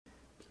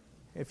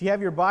If you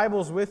have your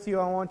Bibles with you,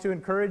 I want to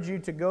encourage you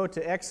to go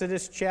to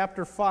Exodus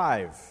chapter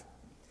 5.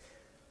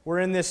 We're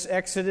in this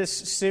Exodus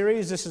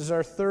series. This is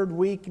our third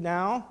week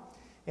now.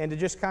 And to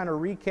just kind of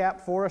recap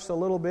for us a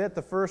little bit,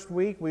 the first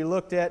week we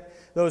looked at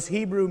those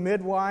Hebrew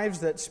midwives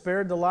that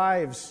spared the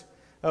lives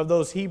of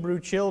those Hebrew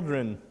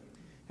children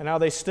and how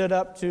they stood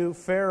up to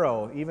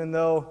Pharaoh. Even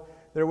though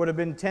there would have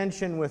been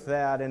tension with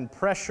that and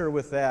pressure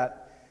with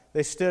that,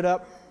 they stood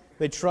up.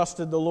 They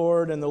trusted the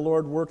Lord, and the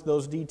Lord worked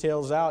those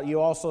details out. You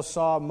also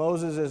saw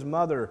Moses'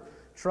 mother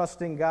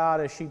trusting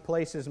God as she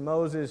places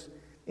Moses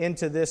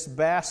into this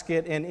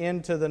basket and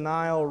into the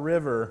Nile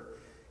River,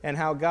 and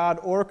how God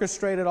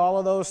orchestrated all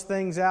of those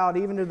things out,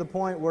 even to the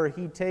point where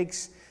He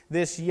takes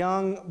this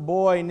young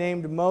boy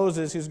named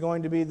Moses, who's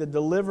going to be the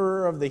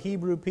deliverer of the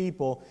Hebrew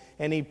people,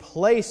 and He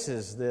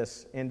places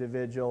this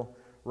individual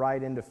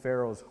right into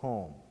Pharaoh's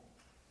home.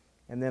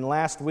 And then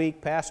last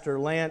week, Pastor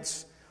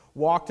Lance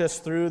walked us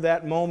through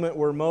that moment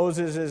where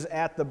Moses is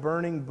at the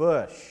burning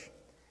bush.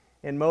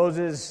 And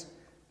Moses,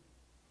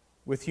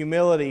 with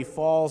humility,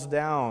 falls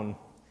down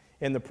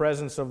in the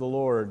presence of the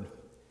Lord.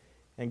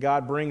 And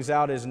God brings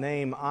out His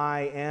name,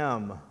 I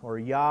am, or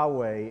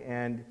Yahweh.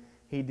 And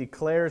He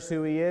declares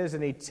who He is,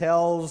 and He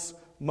tells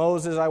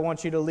Moses, I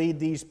want you to lead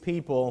these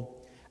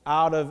people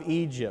out of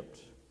Egypt.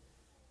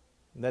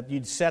 That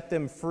you'd set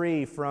them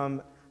free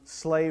from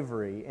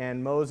slavery.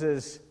 And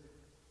Moses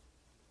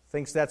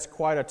thinks that's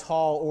quite a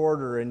tall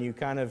order, and you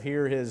kind of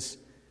hear his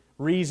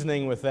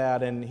reasoning with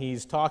that, and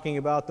he's talking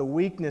about the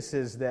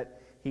weaknesses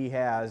that he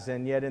has,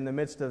 and yet in the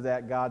midst of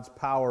that, God's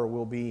power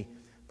will be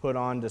put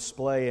on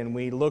display. And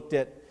we looked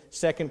at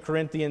 2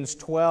 Corinthians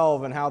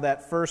 12 and how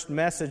that first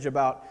message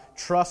about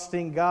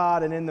trusting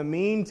God, and in the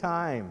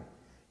meantime,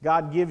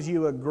 God gives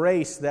you a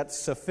grace that's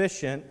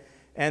sufficient,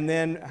 and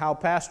then how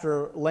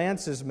Pastor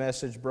Lance's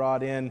message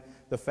brought in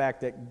the fact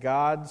that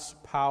God's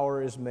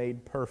power is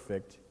made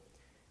perfect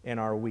in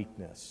our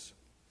weakness.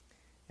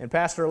 And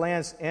Pastor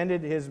Lance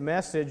ended his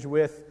message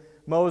with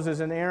Moses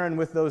and Aaron,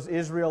 with those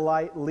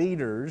Israelite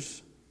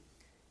leaders,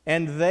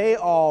 and they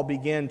all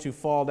begin to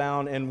fall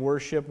down and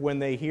worship when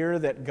they hear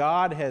that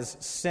God has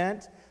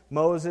sent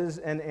Moses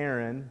and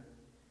Aaron,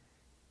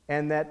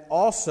 and that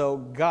also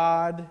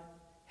God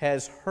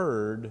has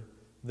heard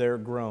their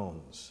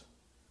groans.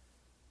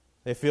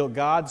 They feel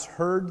God's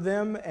heard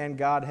them and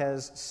God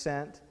has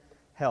sent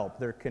help.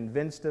 They're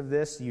convinced of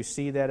this. You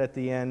see that at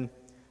the end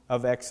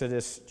of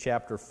Exodus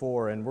chapter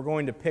 4. And we're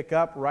going to pick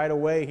up right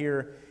away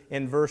here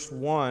in verse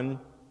 1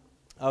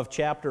 of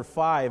chapter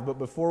 5. But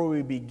before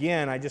we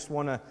begin, I just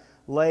want to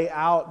lay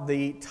out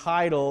the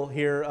title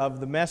here of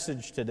the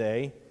message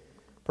today.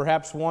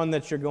 Perhaps one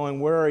that you're going,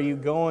 where are you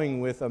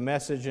going with a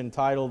message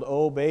entitled,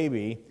 Oh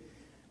Baby?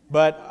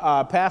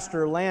 But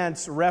Pastor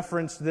Lance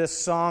referenced this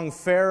song,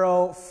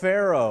 Pharaoh,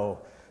 Pharaoh,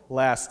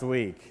 last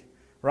week.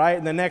 Right?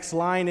 And the next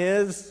line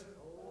is,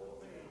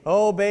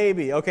 Oh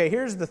Baby. Okay,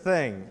 here's the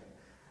thing.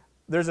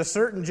 There's a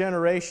certain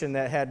generation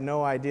that had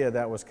no idea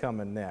that was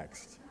coming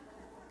next.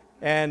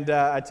 And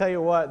I tell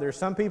you what, there's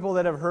some people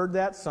that have heard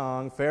that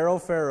song, Pharaoh,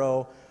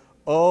 Pharaoh,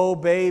 oh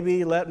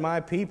baby, let my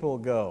people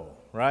go,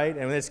 right?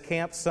 And it's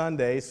Camp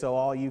Sunday, so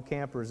all you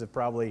campers have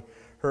probably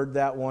heard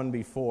that one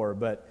before.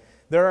 But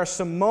there are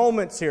some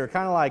moments here,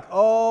 kind of like,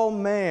 oh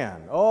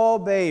man, oh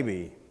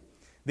baby.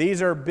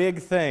 These are big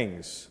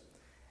things.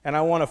 And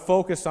I want to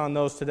focus on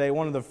those today.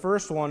 One of the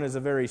first one is a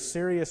very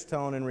serious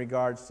tone in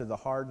regards to the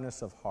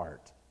hardness of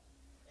heart.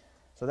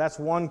 So that's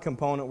one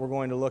component we're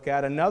going to look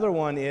at. Another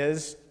one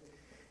is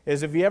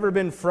have you ever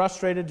been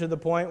frustrated to the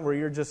point where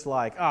you're just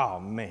like, oh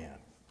man.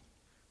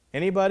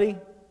 Anybody?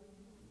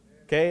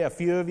 Okay, a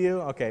few of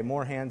you? Okay,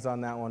 more hands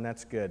on that one.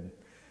 That's good.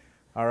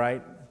 All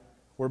right,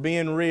 we're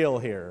being real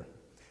here.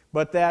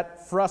 But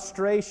that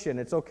frustration,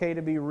 it's okay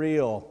to be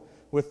real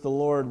with the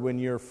Lord when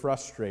you're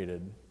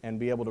frustrated and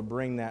be able to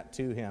bring that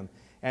to Him.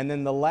 And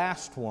then the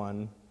last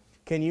one,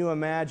 can you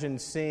imagine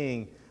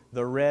seeing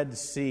the Red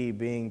Sea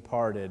being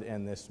parted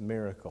and this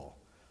miracle?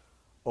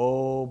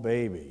 Oh,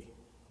 baby,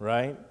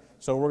 right?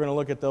 So we're going to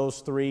look at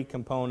those three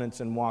components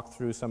and walk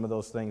through some of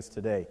those things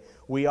today.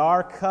 We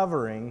are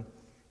covering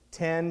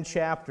 10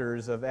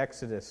 chapters of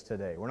Exodus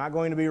today. We're not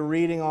going to be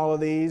reading all of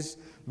these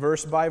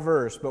verse by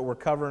verse, but we're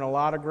covering a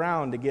lot of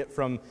ground to get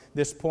from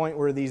this point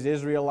where these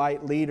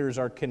Israelite leaders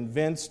are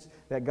convinced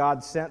that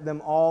God sent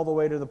them all the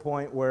way to the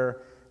point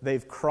where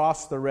they've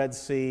crossed the Red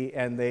Sea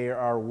and they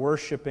are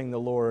worshiping the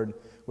Lord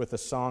with a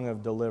song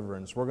of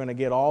deliverance. We're going to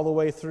get all the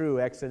way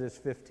through Exodus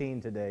 15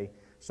 today,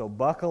 so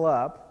buckle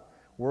up.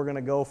 We're going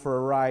to go for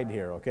a ride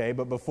here, okay?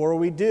 But before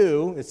we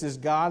do, this is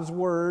God's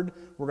Word.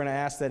 We're going to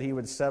ask that He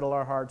would settle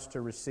our hearts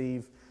to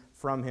receive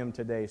from Him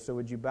today. So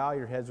would you bow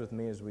your heads with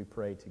me as we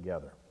pray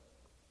together?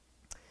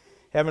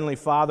 Heavenly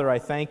Father, I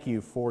thank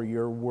You for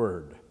Your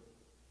Word.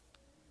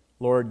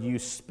 Lord, You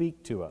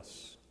speak to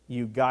us.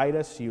 You guide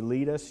us, You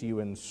lead us, You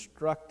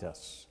instruct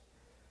us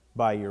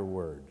by Your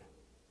Word.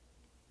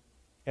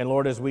 And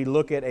Lord, as we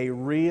look at a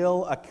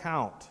real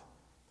account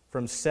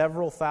from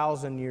several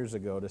thousand years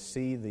ago to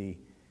see the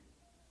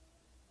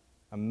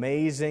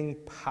amazing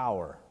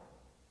power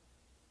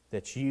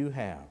that You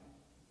have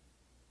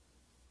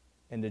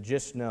and to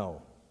just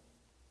know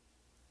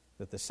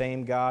that the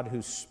same God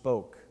who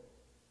spoke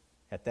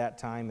at that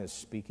time is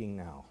speaking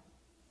now.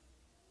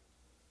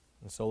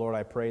 And so, Lord,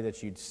 I pray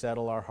that you'd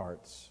settle our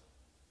hearts.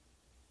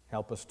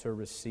 Help us to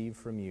receive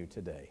from you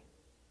today.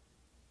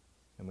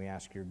 And we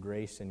ask your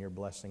grace and your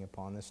blessing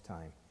upon this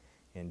time.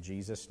 In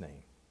Jesus'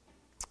 name,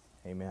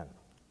 amen.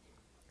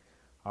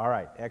 All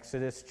right,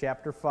 Exodus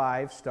chapter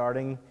 5,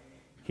 starting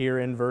here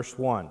in verse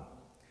 1.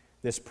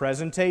 This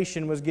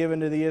presentation was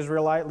given to the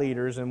Israelite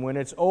leaders, and when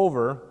it's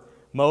over,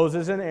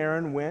 Moses and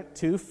Aaron went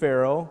to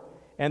Pharaoh,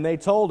 and they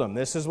told him,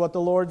 "This is what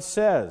the Lord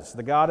says,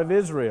 the God of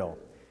Israel.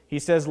 He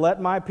says, 'Let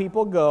my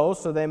people go,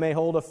 so they may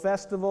hold a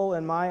festival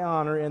in my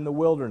honor in the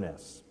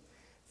wilderness.'"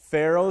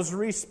 Pharaoh's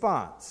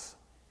response,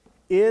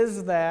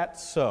 "Is that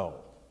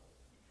so?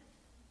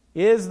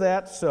 Is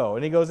that so?"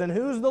 And he goes, "And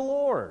who's the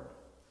Lord?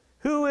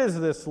 Who is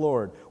this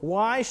Lord?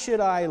 Why should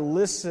I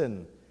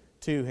listen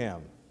to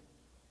him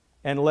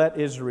and let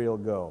Israel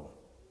go?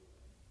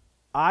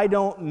 I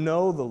don't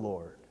know the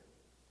Lord,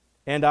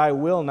 and I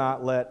will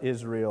not let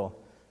Israel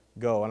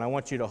go." And I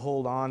want you to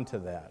hold on to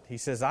that. He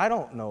says, "I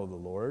don't know the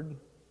Lord."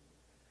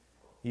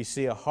 You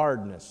see a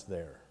hardness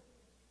there.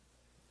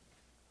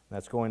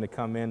 That's going to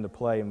come into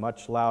play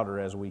much louder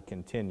as we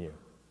continue.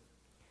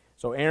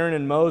 So Aaron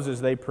and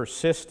Moses, they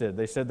persisted.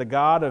 They said, "The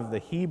God of the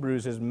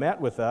Hebrews has met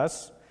with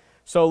us,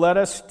 so let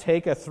us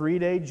take a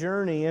 3-day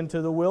journey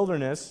into the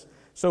wilderness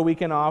so we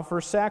can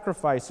offer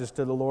sacrifices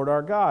to the Lord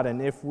our God.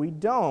 And if we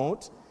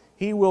don't,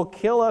 he will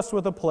kill us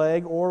with a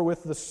plague or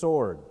with the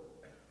sword."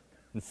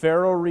 And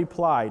Pharaoh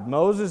replied,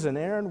 "Moses and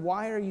Aaron,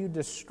 why are you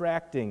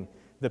distracting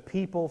the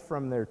people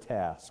from their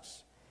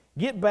tasks?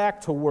 Get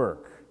back to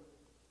work.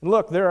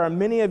 Look, there are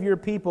many of your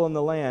people in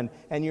the land,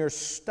 and you're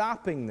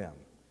stopping them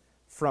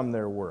from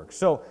their work."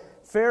 So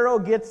Pharaoh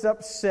gets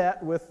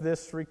upset with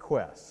this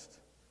request.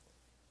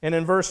 And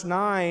in verse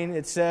 9,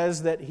 it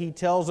says that he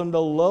tells them to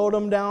load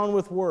them down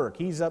with work.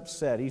 He's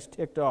upset. He's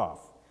ticked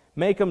off.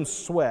 Make them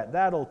sweat.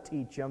 That'll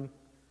teach them.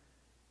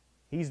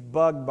 He's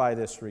bugged by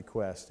this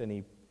request, and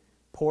he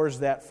pours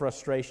that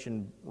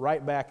frustration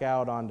right back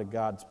out onto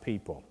God's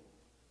people.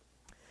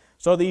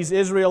 So these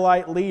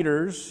Israelite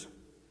leaders,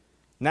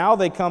 now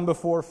they come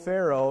before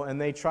Pharaoh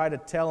and they try to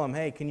tell him,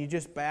 "Hey, can you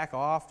just back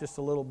off just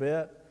a little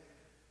bit?"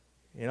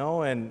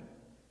 And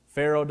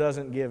Pharaoh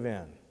doesn't give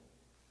in.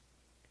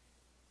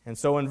 And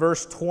so in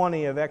verse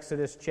 20 of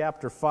Exodus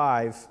chapter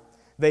 5,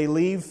 they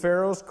leave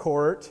Pharaoh's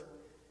court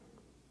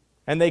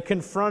and they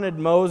confronted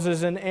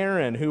Moses and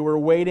Aaron, who were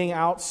waiting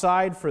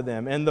outside for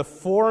them. And the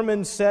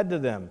foreman said to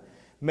them,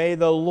 "May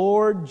the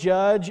Lord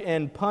judge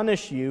and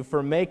punish you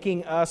for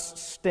making us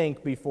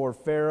stink before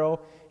Pharaoh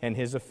and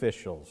his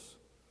officials.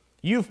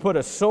 You've put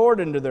a sword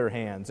into their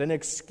hands, an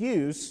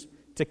excuse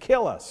to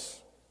kill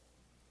us."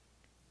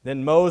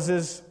 Then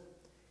Moses,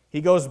 he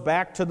goes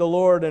back to the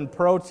Lord and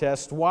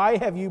protests, "Why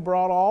have you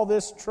brought all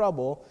this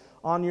trouble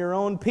on your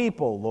own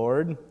people,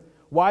 Lord?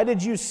 Why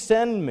did you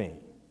send me?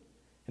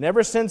 And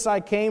ever since I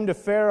came to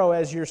Pharaoh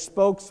as your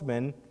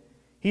spokesman,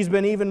 he's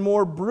been even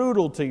more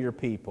brutal to your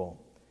people.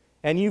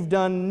 And you've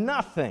done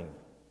nothing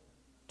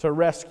to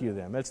rescue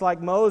them." It's like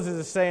Moses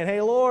is saying,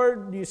 "Hey,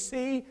 Lord, do you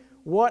see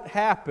what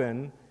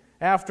happened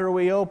after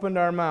we opened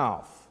our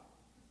mouth?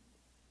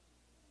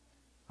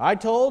 I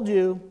told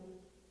you.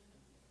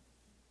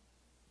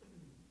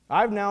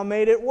 I've now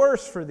made it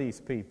worse for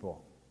these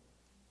people."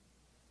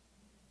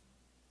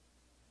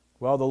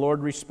 Well, the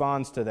Lord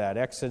responds to that.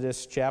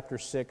 Exodus chapter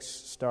 6,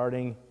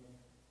 starting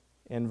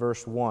in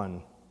verse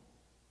 1.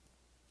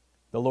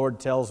 The Lord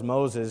tells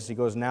Moses, he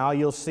goes, "Now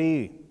you'll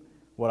see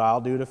what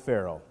I'll do to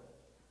Pharaoh.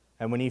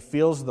 And when he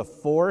feels the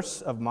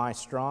force of my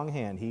strong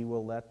hand, he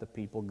will let the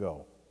people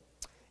go.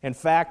 In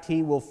fact,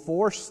 he'll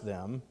force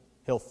them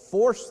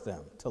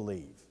to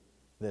leave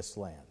this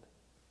land."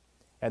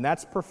 And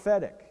that's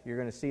prophetic. You're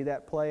going to see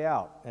that play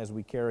out as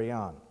we carry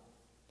on.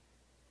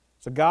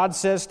 So God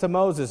says to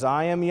Moses,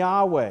 "I am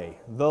Yahweh,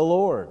 the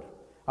Lord.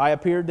 I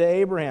appeared to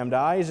Abraham, to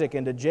Isaac,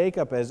 and to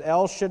Jacob as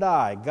El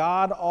Shaddai,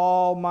 God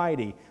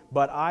Almighty,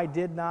 but I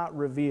did not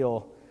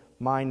reveal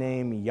my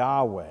name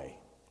Yahweh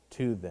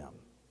to them."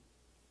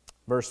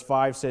 Verse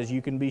 5 says,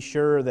 "You can be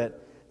sure that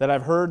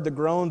I've heard the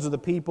groans of the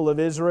people of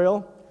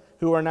Israel,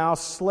 who are now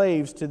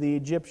slaves to the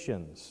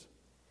Egyptians,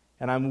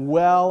 and I'm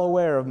well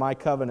aware of my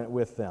covenant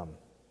with them.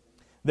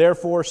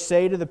 Therefore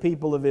say to the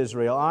people of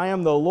Israel, I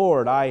am the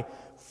Lord. I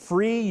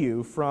free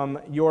you from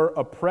your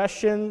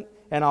oppression,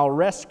 and I'll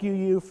rescue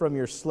you from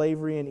your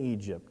slavery in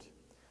Egypt.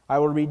 I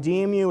will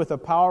redeem you with a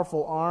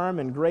powerful arm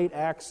and great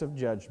acts of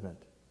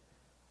judgment.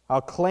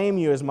 I'll claim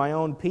you as my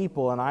own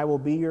people, and I will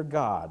be your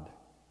God.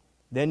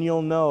 Then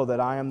you'll know that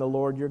I am the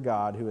Lord your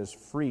God who has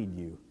freed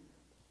you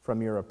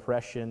from your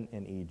oppression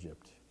in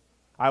Egypt.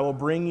 I will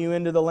bring you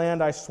into the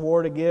land I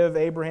swore to give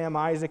Abraham,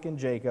 Isaac, and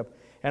Jacob,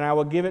 and I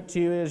will give it to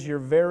you as your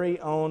very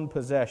own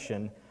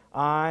possession.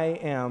 I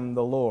am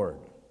the Lord."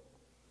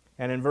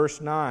 And in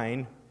verse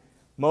 9,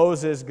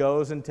 Moses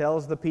goes and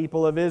tells the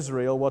people of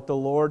Israel what the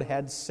Lord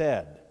had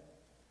said.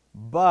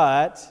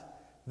 But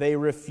they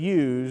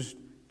refused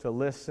to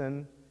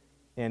listen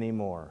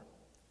anymore.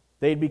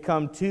 They'd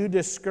become too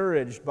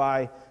discouraged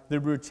by the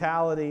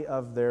brutality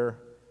of their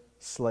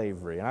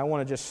slavery. And I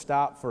want to just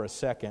stop for a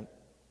second.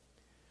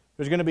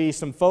 There's going to be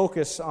some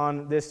focus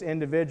on this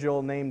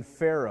individual named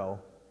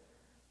Pharaoh,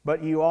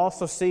 but you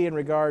also see in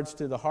regards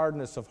to the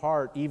hardness of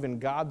heart, even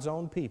God's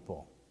own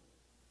people,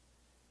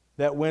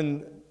 that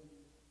when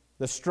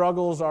the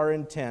struggles are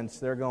intense,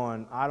 they're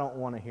going, I don't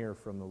want to hear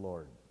from the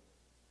Lord.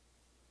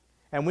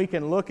 And we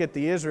can look at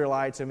the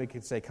Israelites and we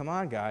can say, come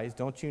on guys,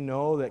 don't you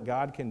know that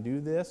God can do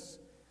this?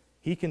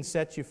 He can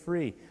set you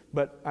free.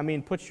 But, I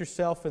mean, put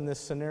yourself in this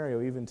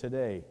scenario even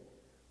today.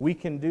 We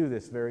can do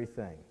this very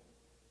thing.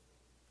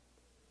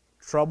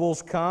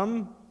 Troubles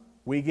come,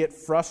 we get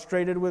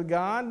frustrated with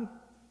God,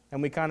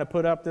 and we kind of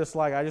put up this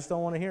like, I just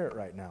don't want to hear it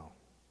right now.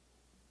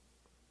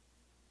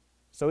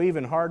 So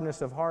even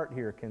hardness of heart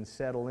here can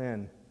settle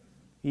in,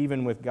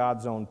 even with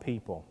God's own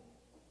people.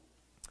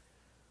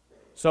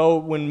 So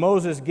when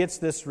Moses gets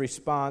this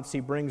response,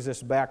 he brings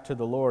this back to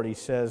the Lord. He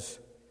says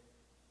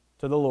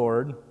to the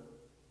Lord,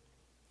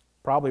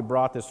 probably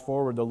brought this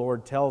forward, the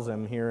Lord tells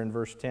him here in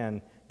verse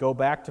 10, go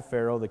back to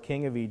Pharaoh, the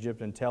king of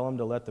Egypt, and tell him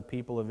to let the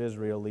people of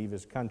Israel leave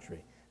his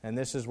country. And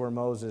this is where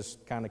Moses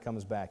kind of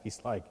comes back.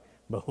 He's like,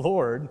 but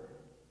Lord,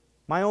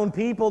 my own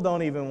people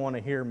don't even want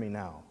to hear me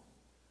now.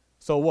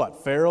 So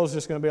what? Pharaoh's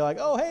just going to be like,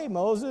 oh, hey,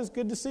 Moses,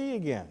 good to see you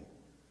again.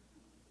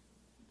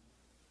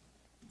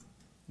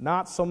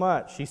 Not so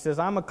much. He says,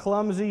 I'm a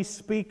clumsy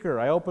speaker.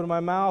 I opened my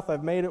mouth,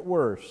 I've made it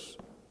worse.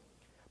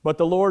 But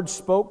the Lord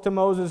spoke to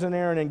Moses and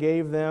Aaron and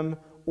gave them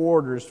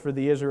orders for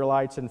the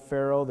Israelites and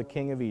Pharaoh, the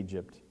king of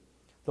Egypt.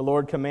 The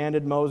Lord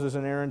commanded Moses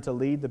and Aaron to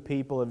lead the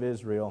people of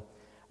Israel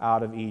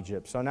out of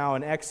Egypt. So now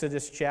in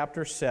Exodus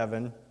chapter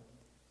 7,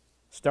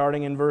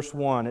 starting in verse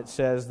 1, it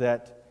says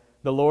that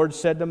the Lord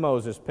said to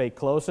Moses, pay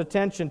close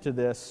attention to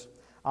this.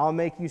 I'll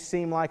make you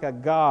seem like a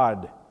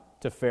god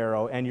to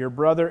Pharaoh, and your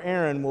brother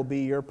Aaron will be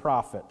your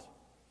prophet.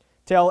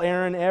 Tell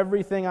Aaron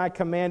everything I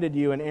commanded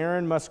you, and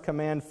Aaron must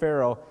command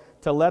Pharaoh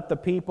to let the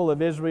people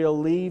of Israel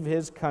leave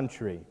his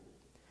country.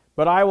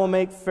 But I will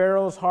make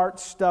Pharaoh's heart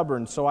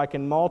stubborn so I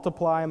can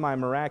multiply my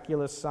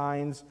miraculous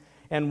signs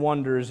and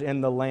wonders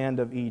in the land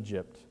of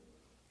Egypt.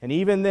 And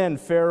even then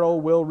Pharaoh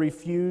will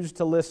refuse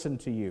to listen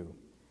to you.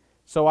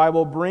 So I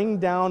will bring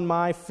down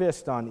my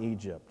fist on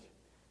Egypt.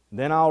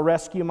 Then I'll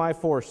rescue my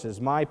forces,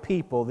 my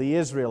people, the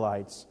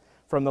Israelites,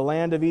 from the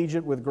land of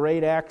Egypt with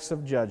great acts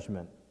of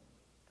judgment.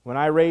 When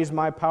I raise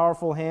my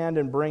powerful hand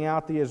and bring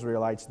out the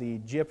Israelites, the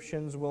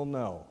Egyptians will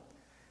know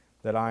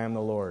that I am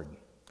the Lord.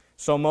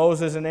 So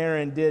Moses and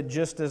Aaron did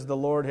just as the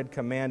Lord had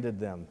commanded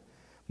them.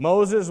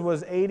 Moses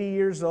was 80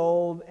 years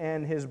old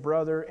and his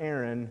brother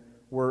Aaron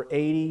were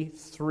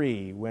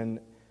 83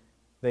 when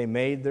they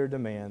made their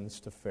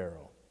demands to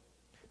Pharaoh.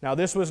 Now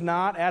this was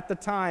not at the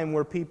time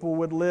where people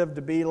would live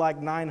to be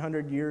like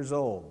 900 years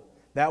old.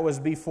 That was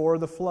before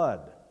the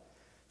flood.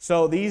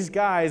 So these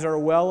guys are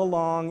well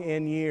along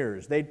in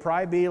years. They'd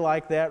probably be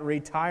like that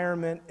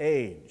retirement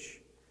age.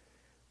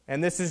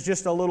 And this is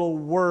just a little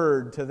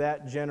word to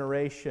that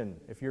generation.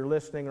 If you're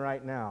listening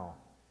right now,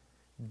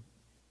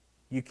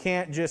 you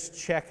can't just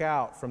check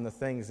out from the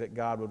things that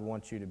God would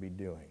want you to be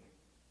doing.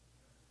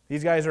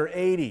 These guys are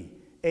 80,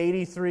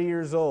 83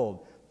 years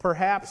old.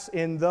 Perhaps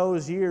in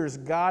those years,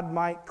 God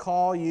might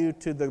call you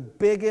to the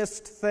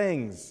biggest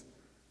things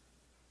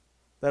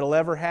that'll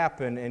ever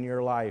happen in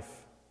your life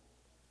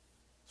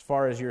as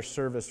far as your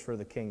service for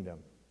the kingdom.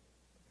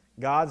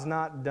 God's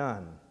not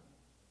done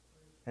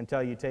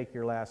until you take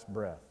your last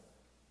breath.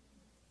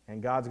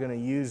 And God's going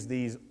to use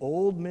these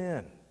old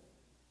men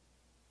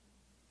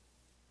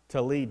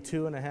to lead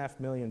 2.5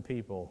 million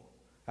people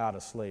out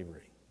of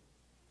slavery.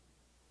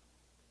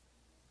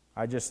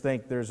 I just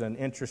think there's an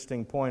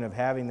interesting point of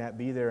having that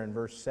be there in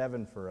verse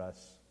 7 for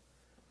us,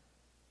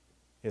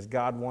 is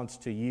God wants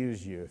to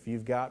use you. If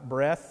you've got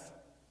breath,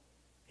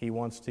 He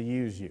wants to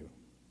use you.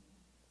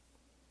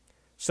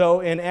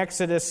 So in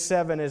Exodus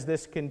 7, as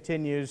this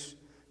continues,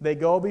 they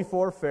go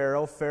before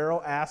Pharaoh.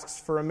 Pharaoh asks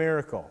for a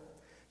miracle.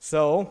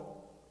 So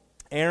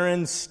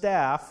Aaron's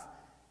staff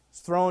is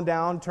thrown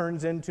down,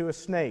 turns into a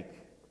snake.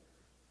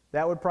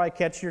 That would probably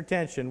catch your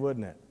attention,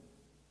 wouldn't it?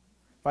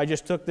 If I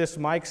just took this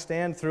mic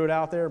stand, threw it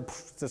out there,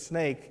 it's a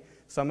snake,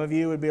 some of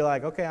you would be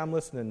like, okay, I'm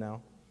listening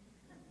now.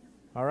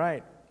 All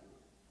right.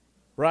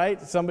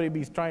 Right? Somebody would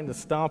be trying to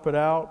stomp it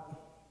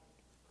out.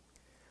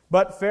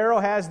 But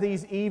Pharaoh has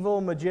these evil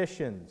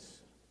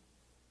magicians.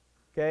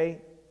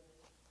 Okay?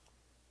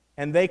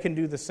 And they can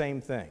do the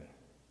same thing.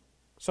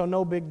 So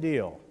no big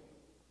deal.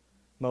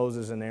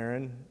 Moses and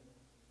Aaron,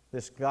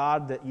 this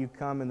God that you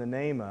come in the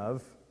name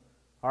of,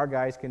 our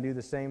guys can do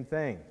the same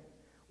thing.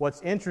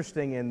 What's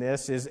interesting in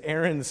this is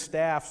Aaron's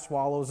staff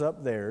swallows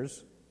up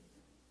theirs,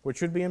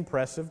 which would be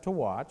impressive to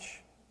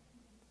watch.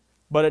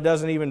 But it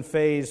doesn't even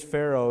faze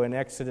Pharaoh. In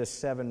Exodus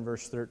 7,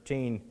 verse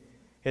 13,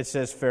 it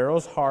says,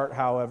 Pharaoh's heart,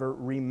 however,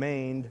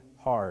 remained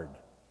hard.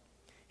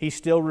 He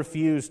still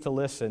refused to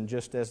listen,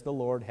 just as the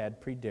Lord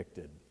had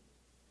predicted.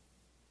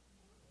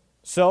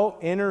 So,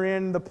 enter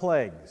in the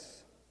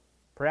plagues.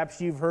 Perhaps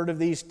you've heard of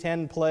these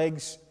 10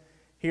 plagues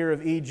here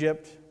of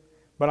Egypt.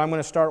 but I'm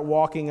going to start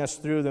walking us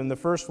through them. The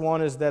first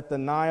one is that the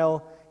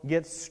Nile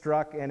gets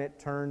struck and it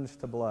turns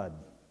to blood.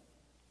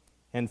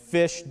 And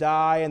fish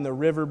die and the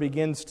river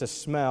begins to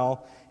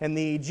smell, and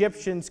the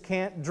Egyptians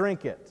can't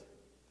drink it.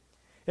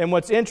 And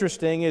what's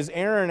interesting is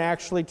Aaron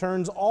actually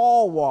turns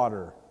all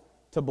water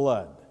to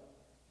blood,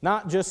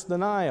 not just the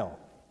Nile.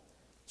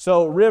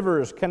 So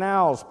rivers,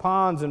 canals,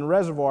 ponds, and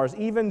reservoirs,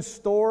 even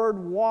stored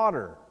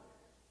water,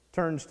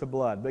 turns to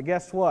blood. But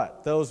guess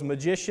what? Those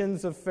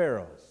magicians of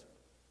Pharaoh's,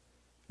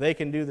 they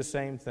can do the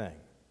same thing.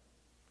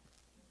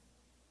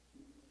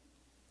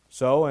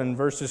 So in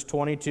verses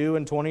 22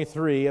 and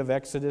 23 of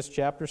Exodus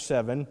chapter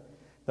 7,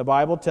 the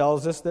Bible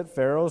tells us that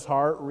Pharaoh's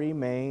heart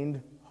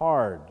remained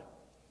hard.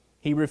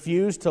 He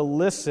refused to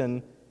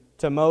listen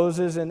to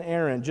Moses and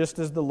Aaron, just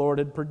as the Lord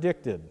had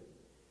predicted.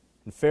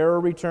 And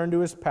Pharaoh returned to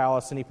his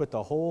palace, and he put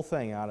the whole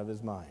thing out of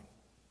his mind.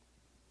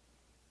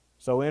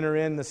 So enter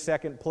in the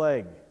second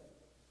plague.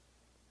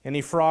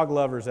 Any frog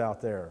lovers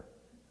out there?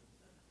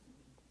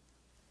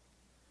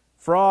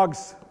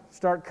 Frogs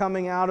start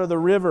coming out of the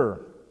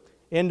river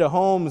into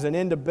homes and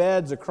into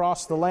beds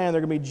across the land.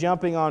 They're going to be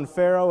jumping on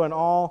Pharaoh and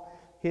all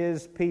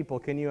his people.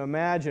 Can you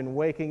imagine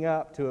waking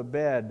up to a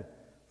bed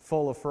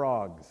full of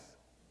frogs?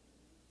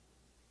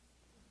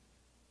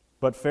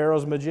 But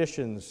Pharaoh's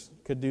magicians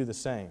could do the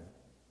same.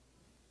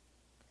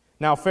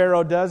 Now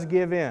Pharaoh does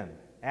give in,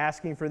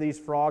 asking for these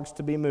frogs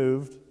to be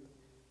moved,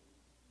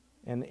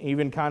 and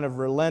even kind of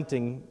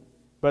relenting,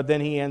 but then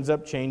he ends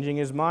up changing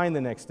his mind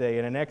the next day.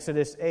 And in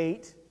Exodus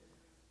 8,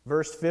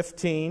 verse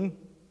 15,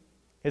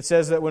 it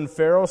says that when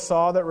Pharaoh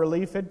saw that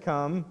relief had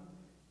come,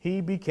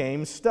 he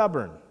became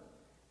stubborn,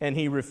 and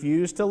he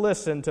refused to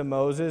listen to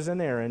Moses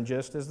and Aaron,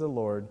 just as the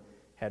Lord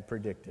had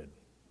predicted.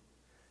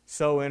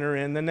 So enter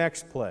in the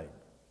next plague,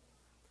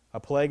 a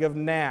plague of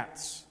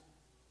gnats.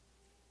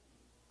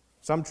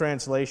 Some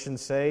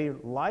translations say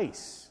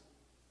lice.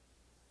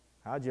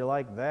 How'd you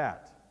like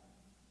that?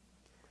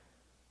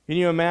 Can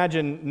you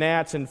imagine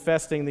gnats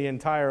infesting the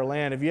entire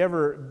land? Have you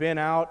ever been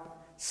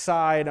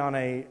outside on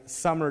a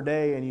summer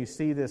day and you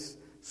see this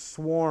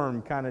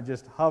swarm kind of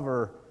just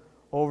hover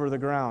over the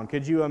ground?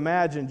 Could you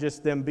imagine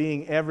just them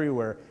being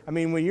everywhere? I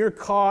mean, when you're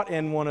caught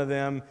in one of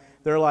them,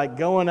 they're like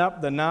going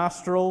up the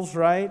nostrils,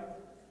 right?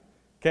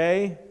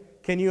 Okay?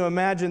 Can you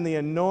imagine the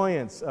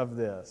annoyance of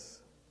this?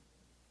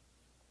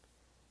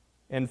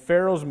 And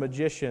Pharaoh's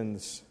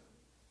magicians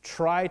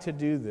try to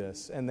do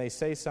this, and they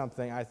say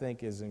something I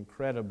think is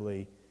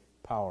incredibly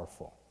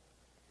powerful.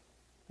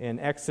 In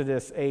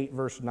Exodus 8,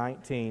 verse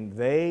 19,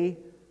 they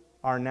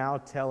are now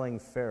telling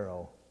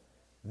Pharaoh,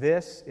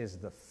 this is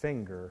the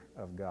finger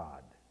of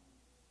God.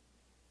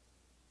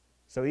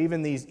 So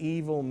even these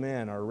evil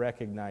men are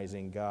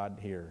recognizing God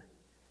here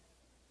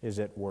is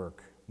at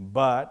work.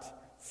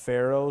 But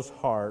Pharaoh's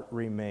heart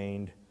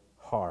remained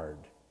hard.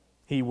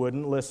 He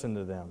wouldn't listen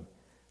to them,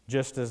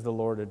 just as the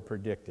Lord had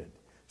predicted.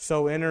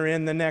 So enter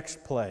in the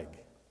next plague.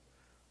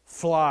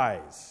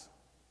 Flies.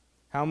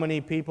 How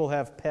many people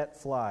have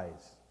pet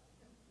flies?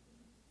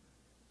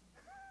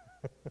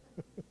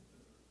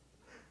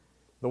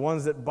 The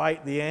ones that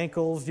bite the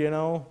ankles, you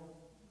know?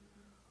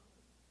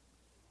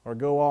 Or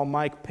go all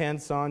Mike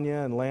Pence on you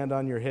and land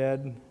on your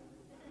head.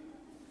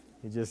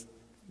 You just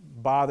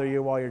bother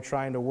you while you're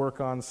trying to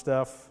work on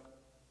stuff.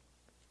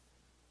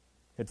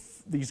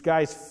 These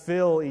guys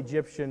fill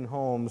Egyptian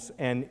homes,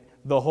 and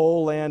the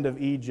whole land of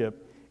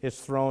Egypt is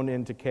thrown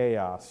into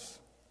chaos.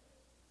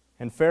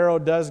 And Pharaoh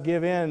does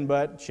give in,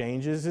 but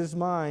changes his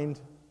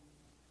mind.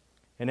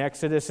 In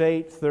Exodus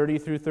 8, 30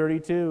 through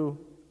 32,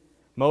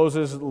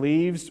 Moses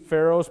leaves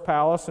Pharaoh's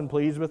palace and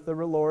pleads with the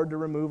Lord to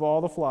remove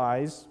all the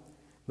flies.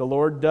 The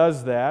Lord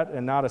does that,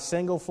 and not a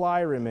single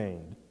fly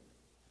remained.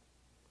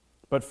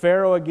 But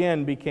Pharaoh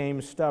again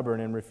became stubborn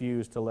and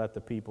refused to let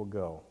the people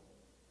go.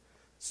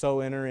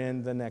 So enter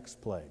in the next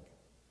plague.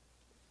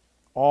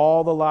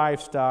 All the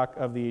livestock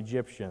of the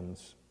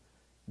Egyptians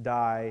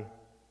die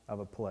of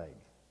a plague.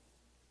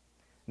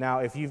 Now,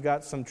 if you've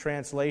got some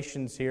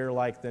translations here,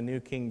 like the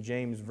New King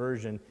James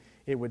Version,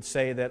 it would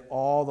say that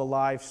all the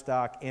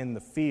livestock in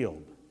the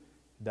field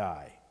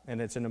die.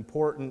 And it's an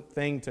important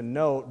thing to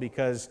note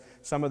because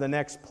some of the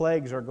next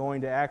plagues are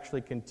going to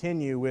actually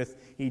continue with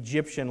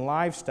Egyptian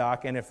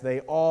livestock, and if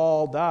they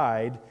all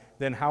died,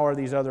 then how are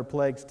these other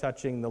plagues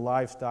touching the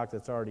livestock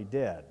that's already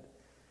dead?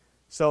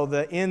 So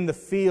the in the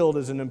field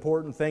is an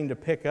important thing to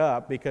pick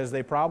up because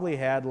they probably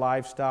had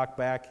livestock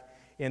back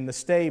in the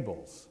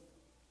stables.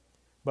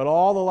 But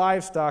all the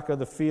livestock of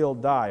the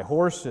field die.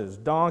 Horses,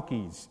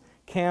 donkeys,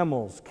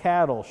 camels,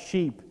 cattle,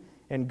 sheep,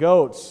 and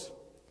goats.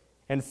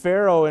 And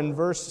Pharaoh, in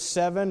verse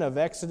 7 of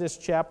Exodus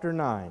chapter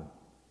 9,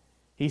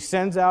 he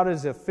sends out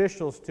his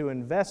officials to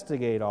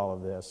investigate all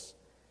of this.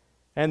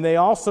 And they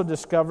also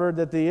discovered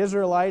that the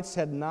Israelites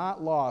had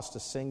not lost a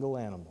single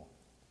animal.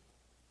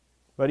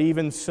 But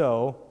even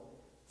so,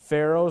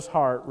 Pharaoh's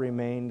heart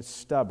remained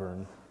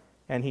stubborn,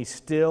 and he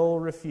still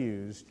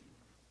refused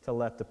to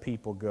let the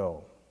people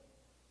go.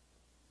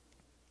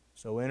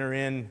 So enter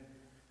in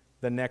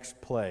the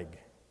next plague.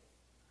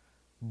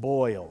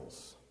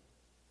 Boils.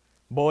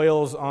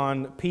 boils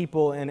on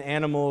people and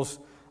animals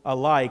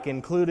alike,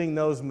 including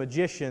those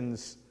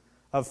magicians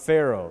of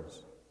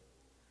Pharaoh's.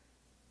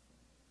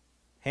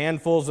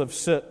 Handfuls of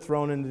soot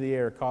thrown into the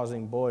air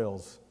causing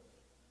boils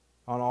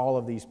on all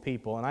of these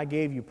people. And I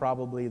gave you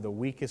probably the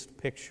weakest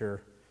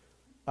picture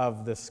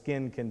of the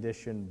skin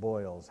condition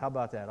boils. How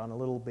about that? On a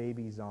little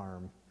baby's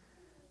arm.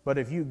 But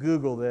if you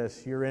Google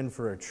this, you're in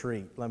for a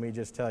treat, let me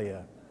just tell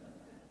you.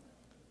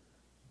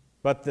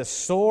 But the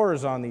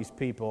sores on these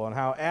people and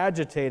how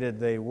agitated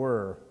they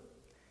were.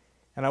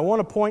 And I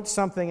want to point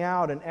something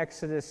out in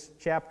Exodus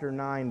chapter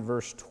 9,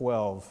 verse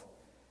 12,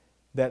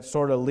 that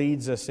sort of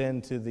leads us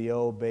into the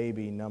oh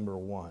baby number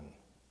 1.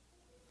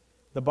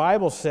 The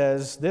Bible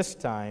says this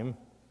time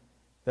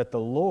that the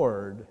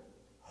Lord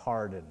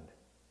hardened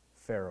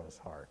Pharaoh's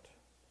heart.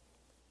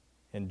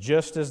 And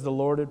just as the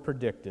Lord had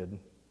predicted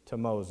to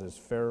Moses,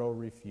 Pharaoh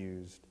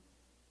refused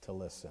to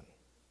listen.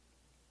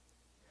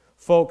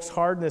 Folks,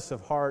 hardness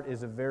of heart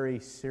is a very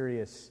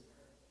serious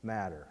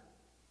matter.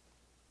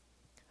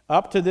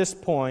 Up to this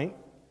point,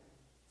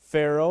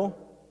 Pharaoh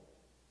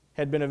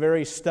had been a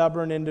very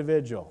stubborn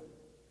individual.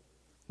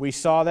 We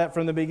saw that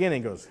from the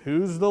beginning. He goes,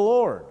 "Who's the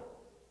Lord?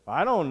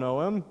 I don't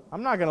know him.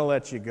 I'm not going to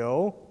let you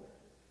go."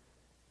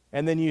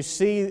 And then you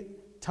see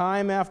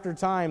time after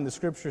time the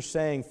Scripture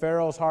saying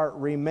Pharaoh's heart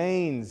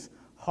remains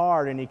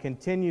hard and he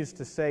continues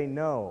to say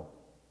no.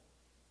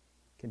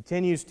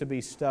 Continues to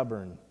be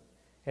stubborn.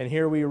 And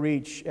here we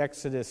reach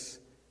Exodus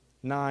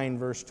 9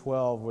 verse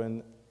 12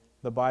 when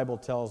the Bible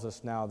tells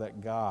us now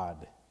that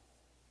God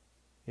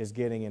is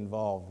getting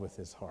involved with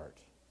his heart.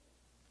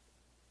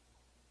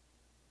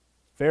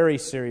 Very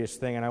serious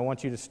thing, and I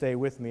want you to stay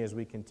with me as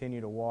we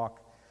continue to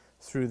walk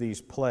through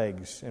these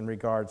plagues in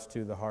regards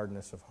to the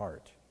hardness of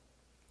heart.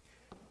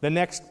 The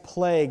next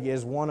plague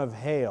is one of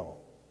hail.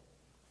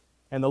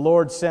 And the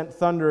Lord sent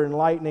thunder and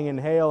lightning and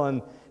hail,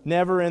 and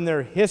never in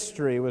their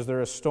history was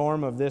there a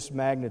storm of this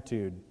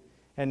magnitude.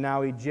 And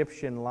now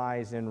Egyptian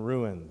lies in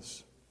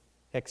ruins,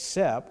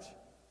 except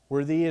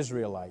where the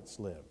Israelites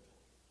lived.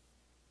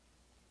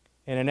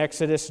 And in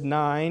Exodus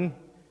 9,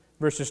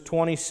 verses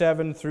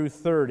 27 through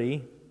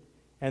 30,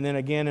 and then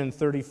again in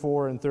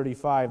 34 and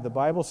 35, the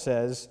Bible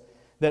says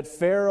that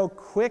Pharaoh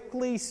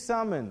quickly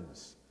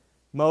summons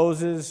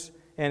Moses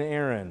and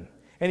Aaron.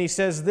 And he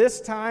says, "This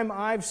time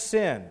I've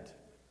sinned."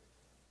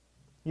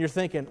 You're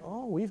thinking,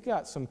 oh, we've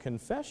got some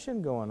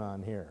confession going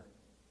on here.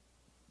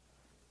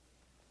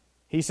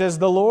 He says,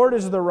 "The Lord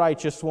is the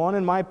righteous one,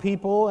 and my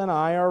people and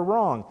I are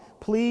wrong.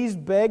 Please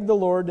beg the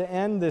Lord to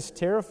end this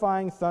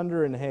terrifying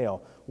thunder and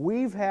hail.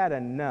 We've had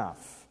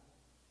enough.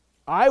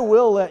 I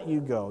will let you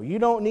go. You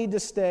don't need to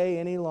stay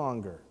any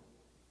longer."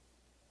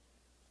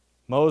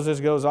 Moses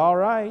goes, "All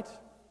right.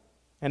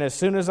 And as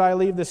soon as I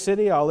leave the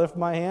city, I'll lift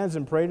my hands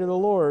and pray to the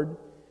Lord.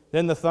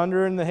 Then the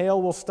thunder and the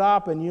hail will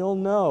stop, and you'll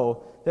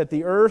know that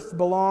the earth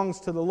belongs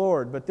to the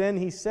Lord." But then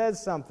he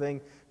says something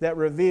that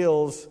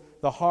reveals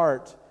the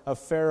heart of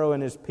Pharaoh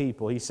and his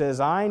people. He says,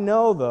 "I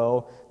know,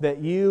 though, that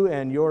you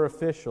and your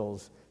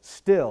officials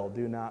still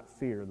do not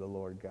fear the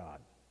Lord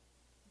God.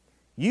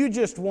 You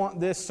just want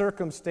this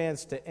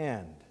circumstance to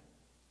end,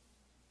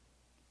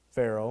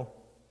 Pharaoh."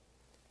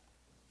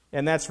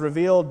 And that's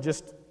revealed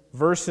just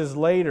verses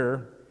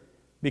later,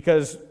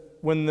 because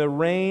when the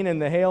rain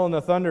and the hail and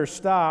the thunder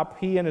stop,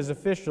 he and his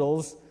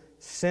officials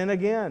sin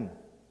again.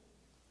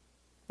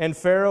 And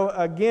Pharaoh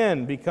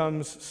again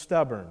becomes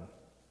stubborn.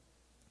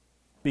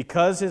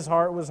 Because his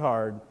heart was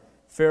hard,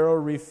 Pharaoh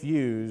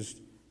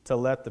refused to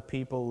let the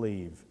people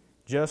leave,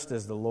 just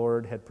as the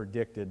Lord had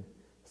predicted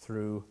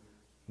through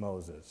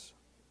Moses.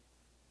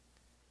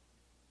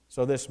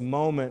 So this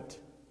moment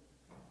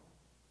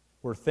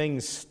where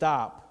things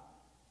stop,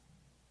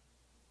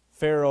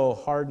 Pharaoh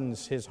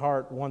hardens his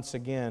heart once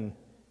again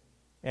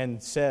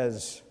and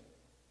says,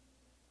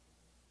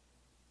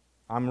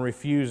 "I'm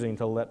refusing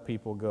to let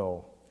people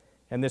go."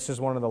 And this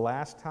is one of the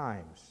last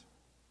times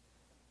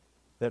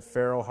that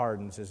Pharaoh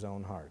hardens his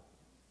own heart.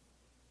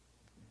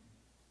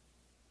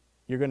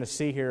 You're going to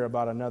see here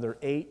about another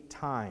 8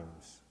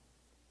 times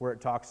where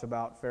it talks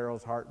about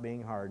Pharaoh's heart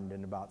being hardened,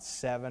 and about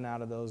 7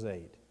 out of those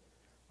 8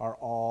 are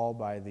all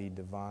by the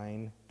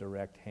divine,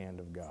 direct hand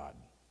of God.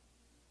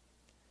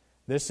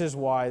 This is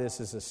why this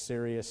is a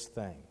serious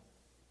thing.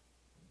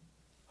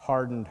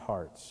 Hardened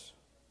hearts.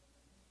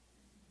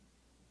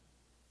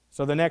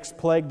 So the next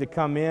plague to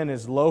come in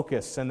is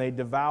locusts, and they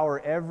devour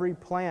every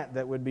plant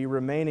that would be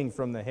remaining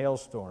from the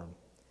hailstorm.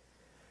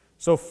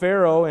 So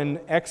Pharaoh in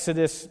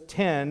Exodus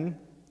 10,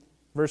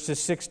 verses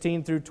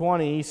 16 through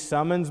 20,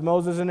 summons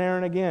Moses and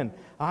Aaron again.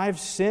 "I've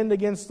sinned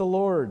against the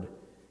Lord,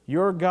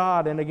 your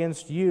God, and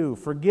against you.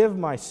 Forgive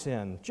my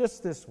sin.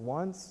 Just this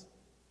once.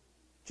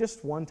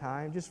 Just one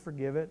time. Just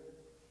forgive it.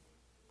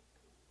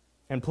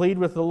 And plead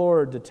with the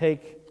Lord to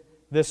take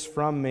this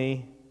from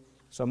me."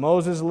 So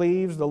Moses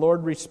leaves, the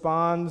Lord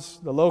responds,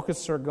 the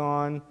locusts are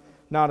gone,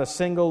 not a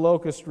single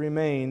locust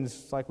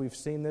remains. It's like we've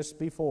seen this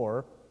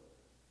before.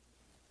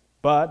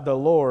 But the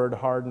Lord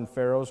hardened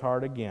Pharaoh's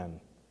heart again,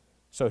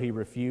 so he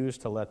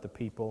refused to let the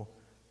people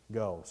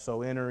go.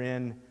 So enter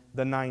in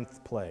the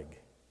 9th plague,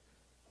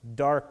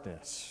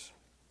 darkness.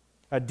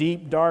 A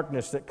deep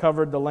darkness that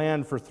covered the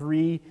land for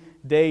 3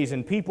 days,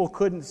 and people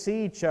couldn't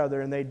see each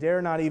other, and they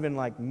dare not even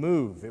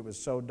move. It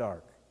was so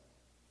dark.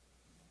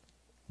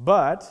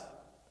 But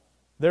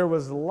there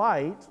was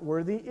light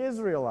where the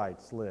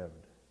Israelites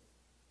lived.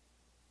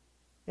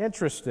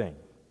 Interesting.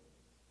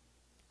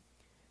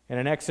 And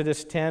in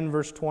Exodus 10,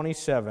 verse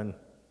 27,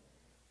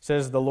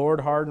 says, the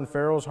Lord hardened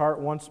Pharaoh's heart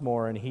once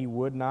more, and he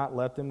would not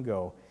let them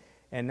go.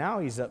 And now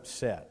he's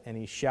upset, and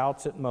he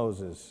shouts at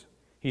Moses.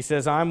 He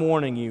says, I'm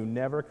warning you,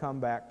 never come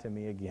back to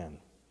me again.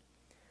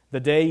 The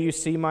day you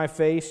see my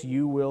face,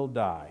 you will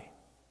die.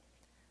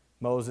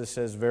 Moses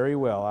says, very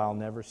well, I'll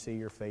never see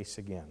your face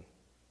again.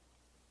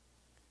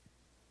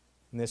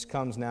 And this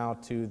comes now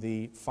to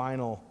the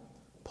final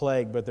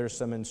plague, but there's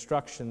some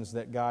instructions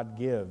that God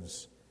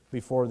gives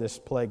before this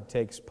plague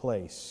takes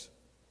place.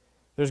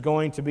 There's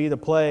going to be the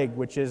plague,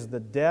 which is the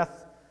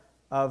death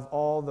of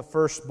all the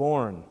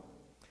firstborn.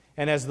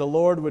 And as the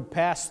Lord would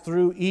pass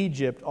through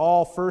Egypt,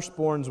 all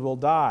firstborns will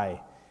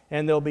die,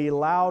 and there'll be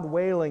loud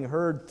wailing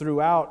heard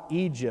throughout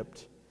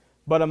Egypt.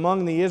 But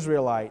among the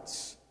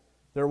Israelites,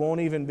 there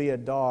won't even be a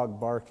dog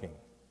barking.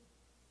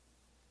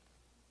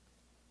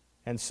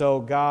 And so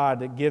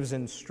God gives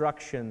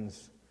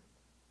instructions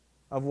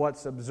of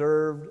what's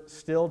observed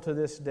still to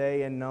this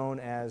day and known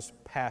as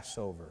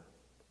Passover.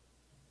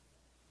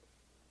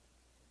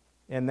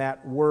 And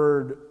that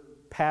word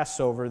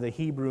Passover, the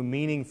Hebrew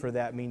meaning for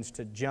that means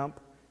to jump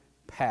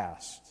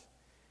past.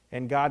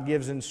 And God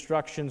gives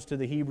instructions to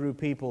the Hebrew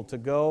people to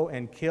go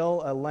and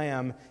kill a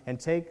lamb and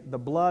take the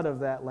blood of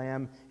that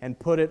lamb and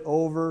put it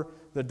over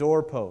the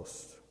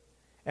doorpost.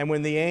 And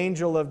when the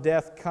angel of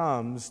death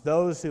comes,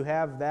 those who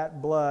have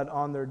that blood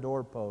on their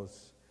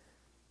doorposts,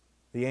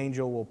 the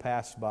angel will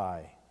pass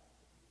by.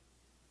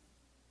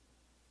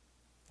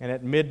 And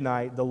at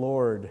midnight, the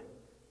Lord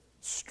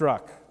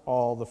struck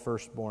all the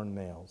firstborn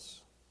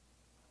males.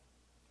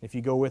 If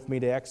you go with me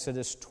to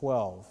Exodus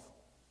 12,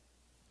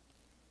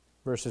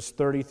 verses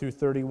 30 through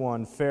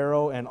 31,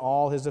 Pharaoh and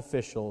all his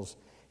officials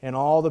and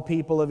all the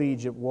people of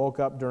Egypt woke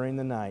up during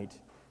the night,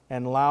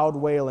 and loud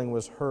wailing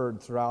was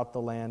heard throughout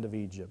the land of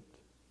Egypt.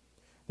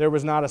 There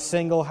was not a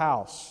single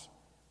house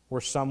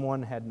where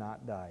someone had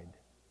not died.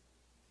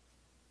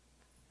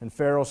 And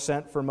Pharaoh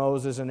sent for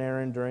Moses and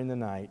Aaron during the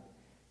night,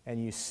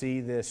 and you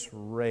see this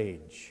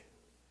rage.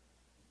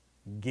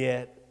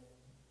 Get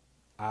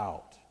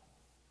out.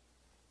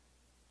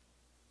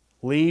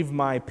 Leave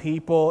my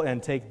people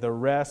and take the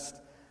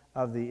rest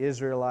of the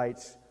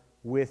Israelites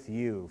with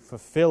you,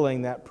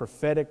 fulfilling that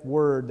prophetic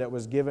word that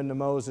was given to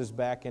Moses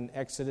back in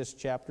Exodus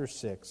chapter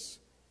 6,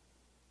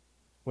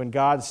 when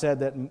God said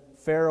that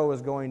Pharaoh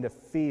is going to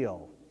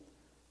feel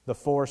the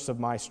force of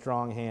my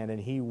strong hand, and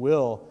he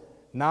will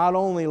not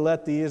only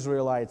let the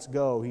Israelites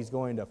go, he's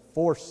going to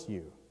force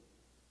you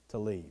to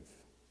leave.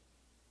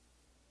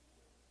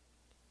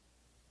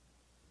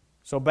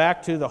 So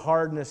back to the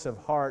hardness of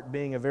heart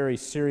being a very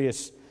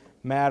serious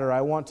matter,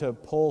 I want to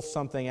pull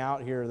something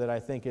out here that I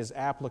think is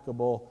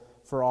applicable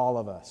for all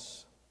of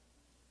us.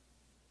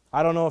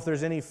 I don't know if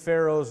there's any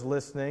Pharaohs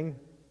listening,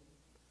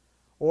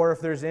 or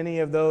if there's any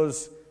of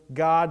those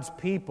God's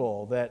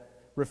people that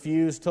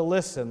refuse to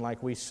listen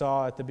like we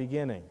saw at the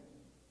beginning.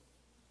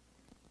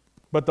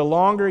 But the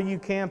longer you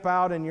camp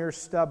out in your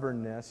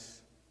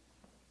stubbornness,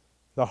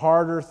 the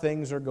harder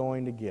things are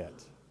going to get.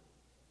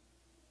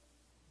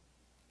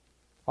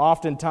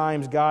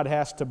 Oftentimes, God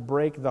has to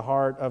break the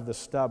heart of the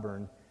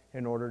stubborn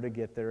in order to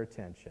get their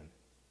attention.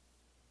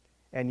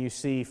 And you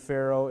see,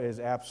 Pharaoh is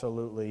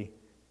absolutely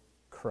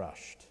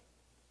crushed.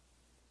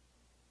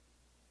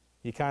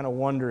 You kind of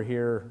wonder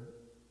here,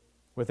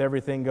 with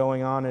everything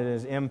going on in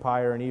his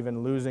empire and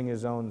even losing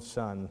his own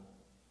son,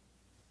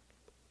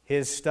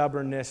 his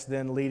stubbornness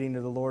then leading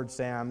to the Lord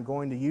saying, I'm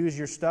going to use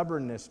your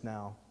stubbornness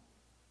now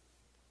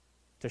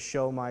to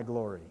show my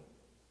glory.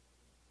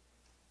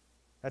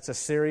 That's a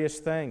serious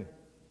thing.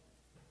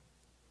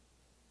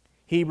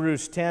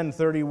 Hebrews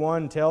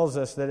 10:31 tells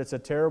us that it's a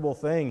terrible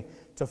thing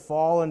to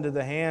fall into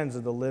the hands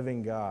of the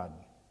living God.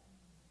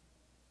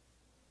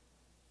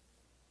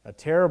 A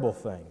terrible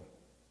thing.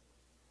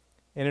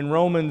 And in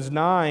Romans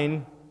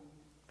 9,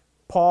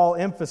 Paul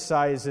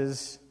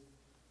emphasizes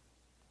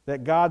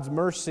that God's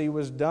mercy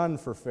was done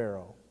for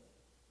Pharaoh.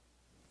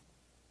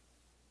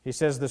 He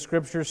says, the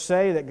Scriptures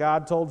say that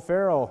God told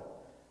Pharaoh,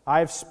 I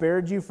have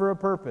spared you for a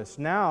purpose.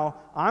 Now,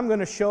 I'm going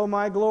to show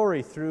my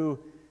glory through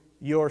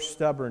your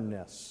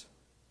stubbornness.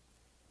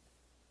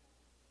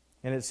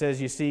 And it says,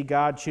 you see,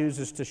 God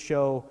chooses to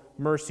show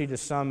mercy to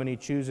some, and He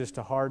chooses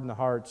to harden the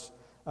hearts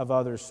of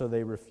others so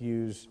they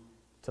refuse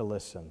to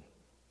listen.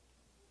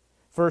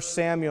 1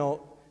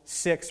 Samuel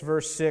 6,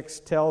 verse 6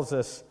 tells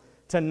us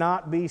to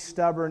not be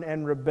stubborn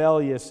and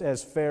rebellious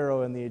as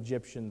Pharaoh and the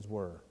Egyptians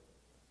were.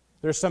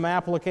 There's some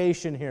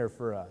application here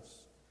for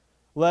us.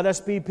 Let us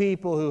be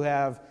people who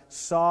have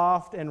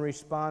soft and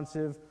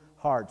responsive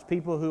hearts,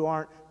 people who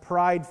aren't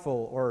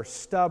prideful or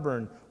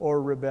stubborn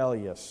or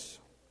rebellious.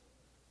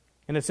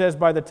 And it says,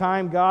 by the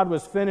time God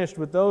was finished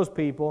with those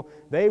people,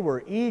 they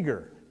were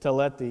eager to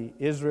let the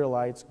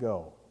Israelites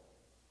go.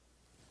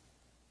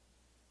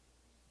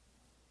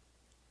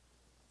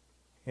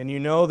 And you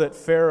know that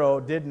Pharaoh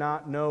did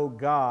not know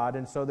God,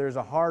 and so there's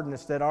a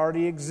hardness that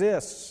already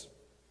exists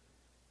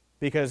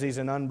because he's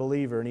an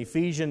unbeliever. And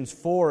Ephesians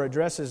 4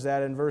 addresses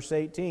that in verse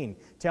 18,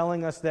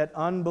 telling us that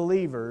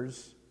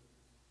unbelievers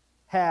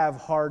have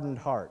hardened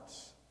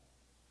hearts.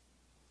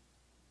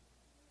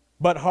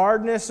 But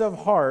hardness of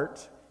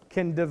heart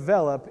can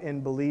develop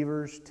in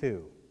believers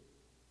too.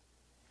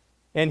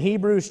 And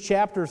Hebrews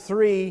chapter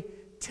 3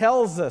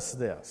 tells us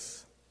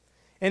this.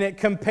 And it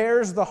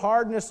compares the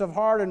hardness of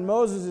heart in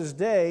Moses'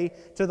 day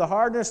to the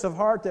hardness of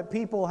heart that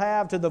people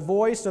have to the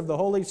voice of the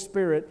Holy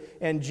Spirit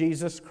and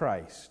Jesus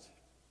Christ.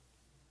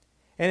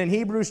 And in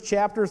Hebrews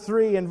chapter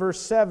 3 and verse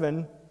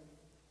 7,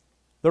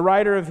 the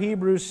writer of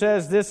Hebrews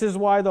says, "This is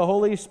why the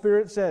Holy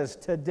Spirit says,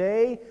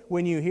 'Today,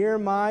 when you hear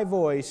my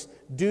voice,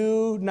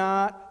 do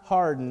not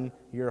harden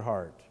your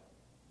heart.'"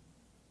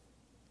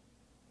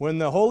 When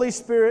the Holy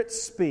Spirit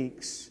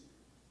speaks,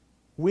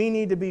 we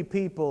need to be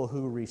people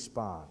who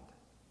respond.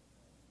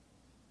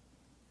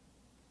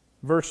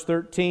 Verse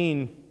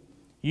 13,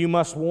 "You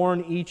must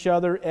warn each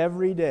other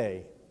every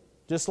day,"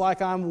 just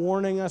like I'm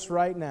warning us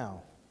right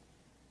now,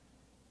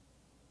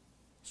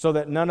 "so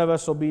that none of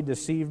us will be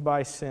deceived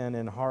by sin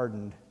and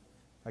hardened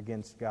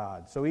against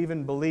God." So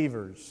even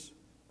believers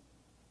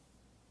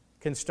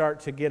can start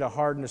to get a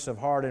hardness of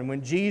heart. And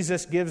when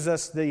Jesus gives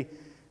us the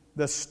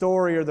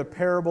story or the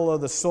parable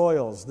of the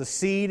soils, the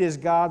seed is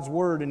God's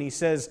Word, and He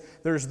says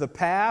there's the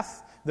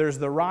path, there's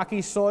the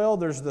rocky soil,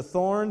 there's the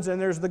thorns,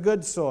 and there's the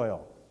good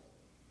soil.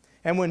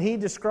 And when He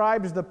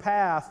describes the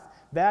path,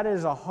 that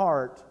is a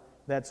heart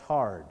that's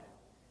hard.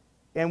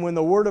 And when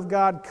the Word of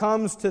God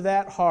comes to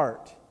that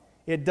heart,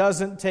 it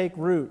doesn't take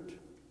root.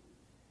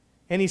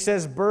 And He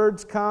says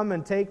birds come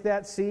and take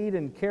that seed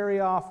and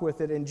carry off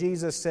with it. And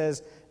Jesus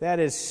says that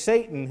is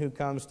Satan who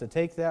comes to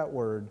take that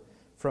word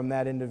from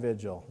that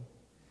individual.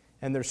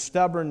 And their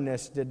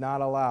stubbornness did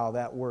not allow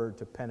that word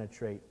to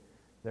penetrate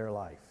their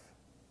life.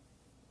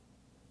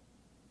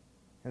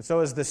 And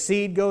so as the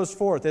seed goes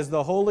forth, as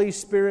the Holy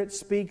Spirit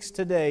speaks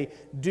today,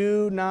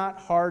 do not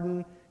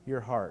harden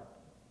your heart.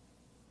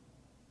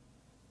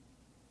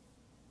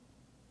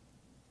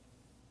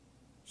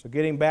 So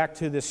getting back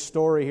to this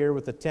story here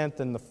with the 10th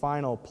and the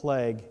final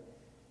plague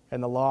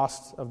and the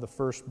loss of the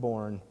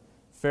firstborn,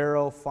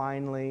 Pharaoh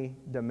finally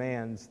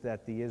demands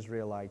that the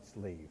Israelites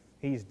leave.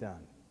 He's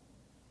done.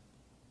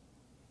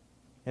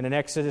 And in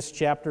Exodus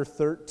chapter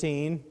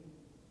 13,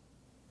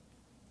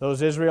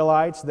 those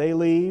Israelites, they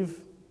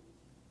leave,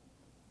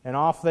 and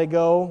off they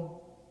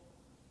go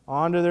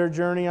onto their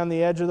journey on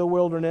the edge of the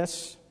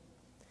wilderness.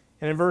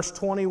 And in verse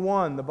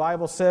 21, the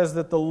Bible says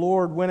that the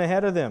Lord went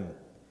ahead of them,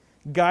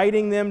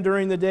 guiding them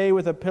during the day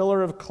with a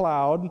pillar of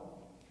cloud,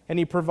 and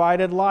He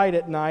provided light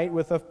at night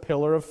with a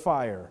pillar of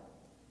fire.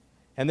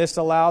 And this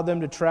allowed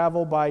them to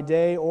travel by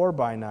day or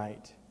by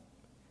night.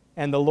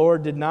 And the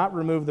Lord did not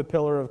remove the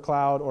pillar of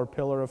cloud or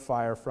pillar of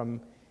fire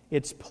from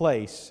its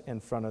place in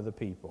front of the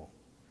people.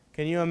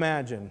 Can you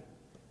imagine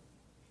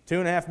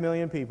 2.5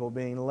 million people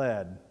being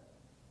led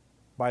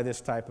by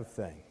this type of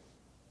thing?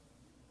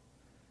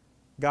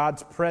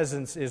 God's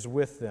presence is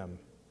with them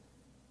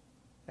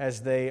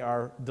as they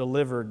are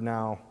delivered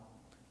now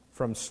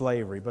from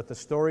slavery. But the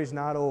story's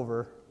not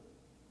over.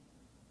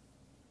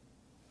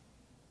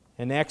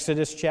 In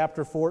Exodus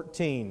chapter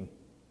 14,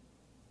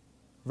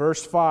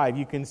 verse 5,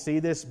 you can see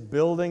this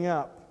building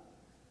up.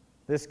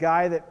 This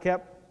guy that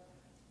kept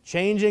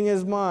changing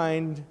his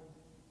mind,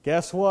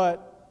 guess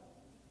what?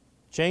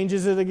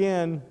 Changes it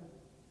again.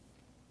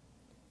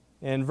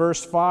 In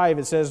verse 5,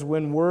 it says,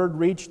 "When word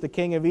reached the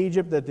king of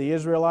Egypt that the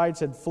Israelites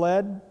had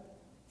fled,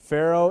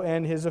 Pharaoh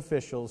and his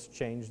officials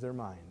changed their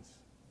minds."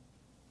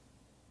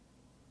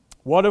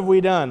 What have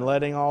we done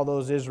letting all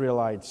those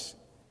Israelites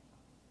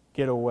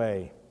get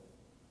away?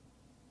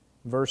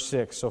 Verse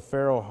 6, "So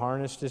Pharaoh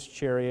harnessed his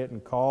chariot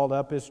and called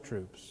up his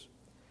troops.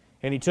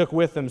 And he took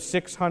with him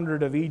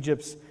 600 of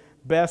Egypt's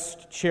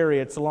best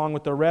chariots, along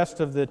with the rest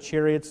of the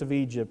chariots of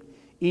Egypt,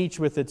 each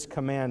with its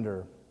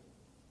commander.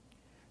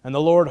 And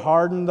the Lord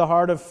hardened the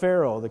heart of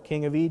Pharaoh, the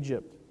king of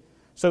Egypt.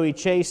 So he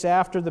chased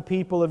after the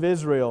people of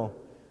Israel,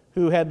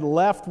 who had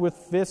left with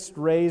fists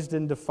raised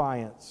in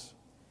defiance.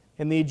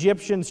 And the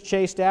Egyptians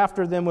chased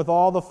after them with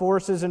all the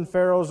forces in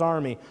Pharaoh's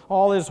army,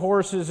 all his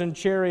horses and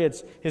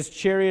chariots, his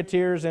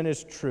charioteers and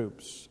his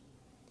troops.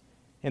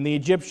 And the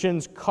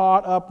Egyptians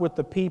caught up with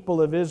the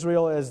people of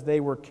Israel as they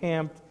were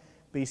camped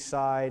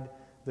beside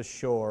the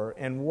shore."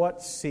 And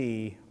what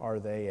sea are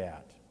they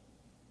at?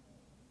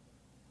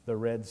 The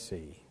Red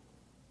Sea.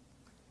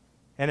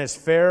 And as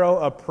Pharaoh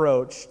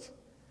approached,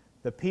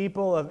 the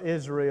people of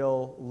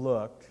Israel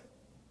looked,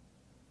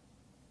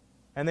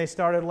 and they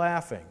started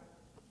laughing.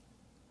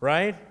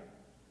 Right?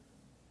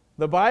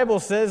 The Bible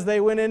says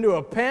they went into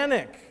a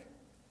panic.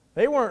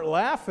 They weren't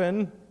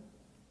laughing.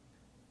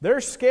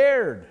 They're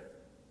scared.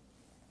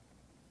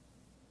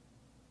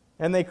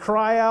 And they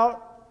cry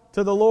out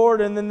to the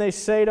Lord, and then they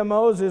say to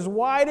Moses,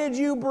 "Why did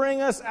you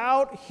bring us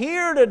out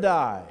here to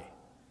die?"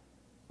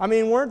 I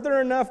mean, weren't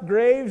there enough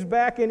graves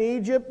back in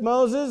Egypt,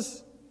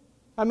 Moses?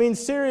 I mean,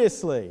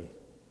 seriously.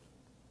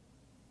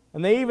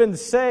 And they even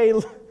say,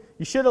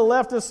 you should have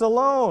left us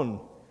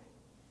alone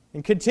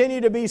and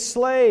continue to be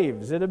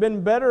slaves. It would have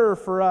been better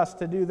for us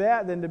to do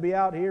that than to be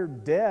out here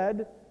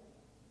dead.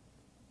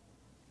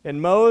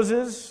 And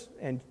Moses,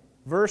 in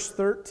verse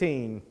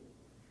 13,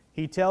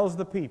 he tells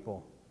the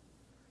people,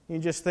 you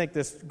just think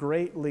this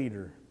great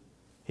leader,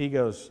 he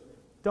goes,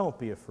 don't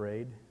be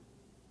afraid.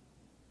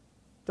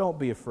 Don't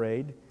be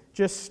afraid.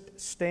 Just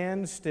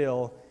stand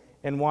still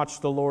and watch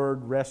the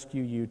Lord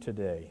rescue you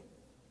today.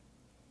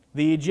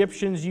 The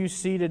Egyptians you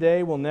see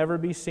today will never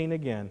be seen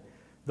again.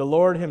 The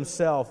Lord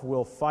Himself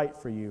will fight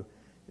for you.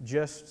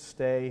 Just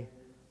stay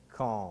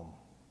calm.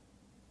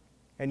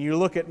 And you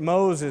look at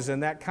Moses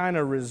and that kind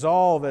of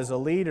resolve as a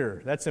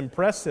leader. That's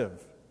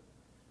impressive.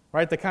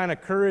 Right? The kind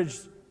of courage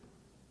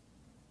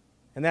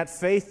and that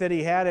faith that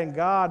he had in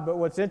God. But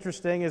what's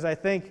interesting is I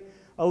think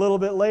a little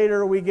bit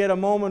later we get a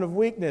moment of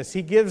weakness.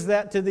 He gives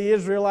that to the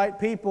Israelite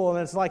people, and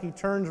it's like he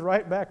turns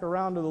right back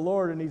around to the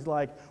Lord and he's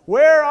like,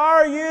 where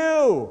are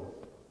you?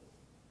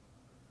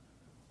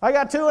 I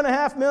got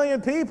 2.5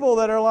 million people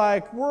that are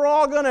like, we're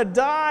all going to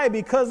die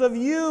because of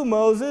you,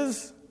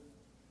 Moses.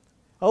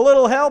 A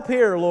little help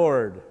here,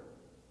 Lord.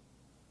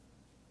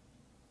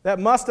 That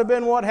must have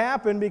been what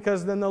happened,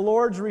 because then the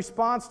Lord's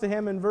response to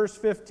him in verse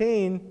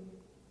 15,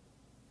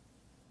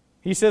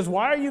 He says,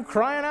 why are you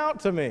crying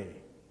out to me?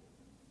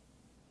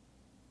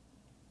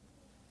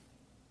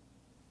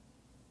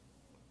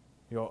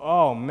 You go,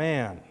 oh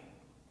man.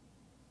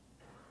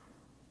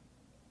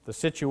 The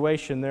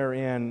situation they're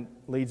in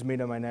leads me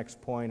to my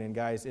next point. And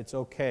guys, it's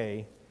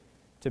okay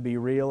to be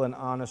real and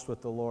honest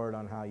with the Lord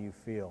on how you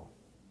feel.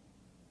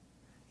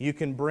 You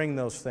can bring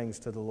those things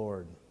to the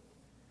Lord.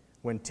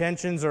 When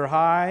tensions are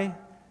high,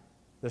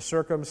 the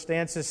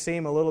circumstances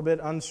seem a little bit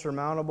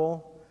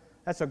unsurmountable,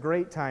 that's a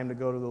great time to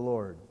go to the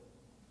Lord.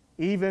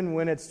 Even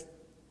when it's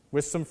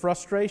with some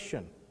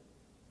frustration.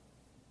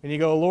 And you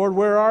go, Lord,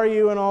 where are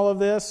you in all of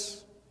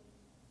this?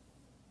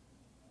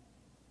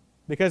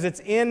 Because it's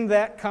in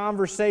that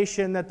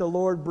conversation that the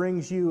Lord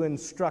brings you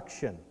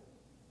instruction.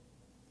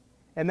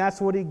 And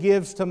that's what He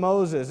gives to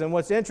Moses. And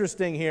what's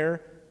interesting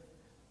here,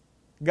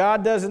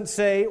 God doesn't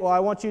say, well, I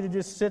want you to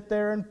just sit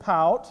there and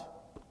pout.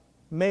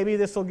 Maybe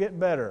this will get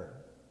better.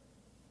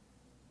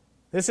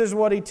 This is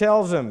what He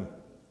tells him.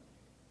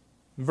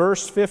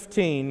 Verse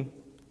 15,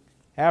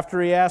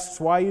 after he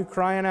asks, why are you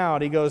crying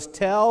out? He goes,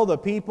 tell the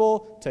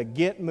people to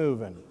get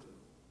moving.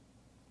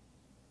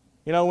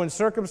 You know, when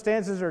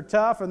circumstances are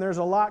tough and there's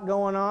a lot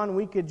going on,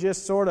 we could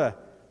just sort of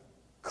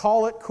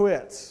call it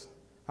quits.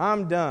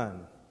 I'm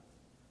done.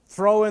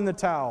 Throw in the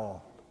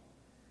towel.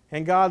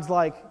 And God's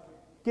like,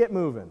 get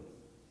moving.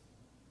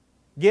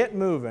 Get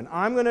moving.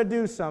 I'm going to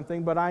do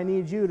something, but I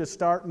need you to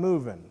start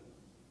moving.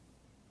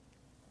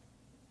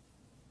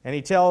 And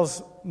He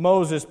tells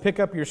Moses, pick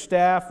up your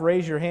staff,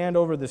 raise your hand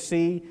over the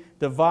sea,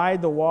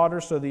 divide the water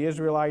so the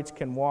Israelites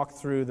can walk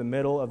through the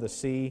middle of the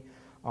sea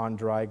on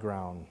dry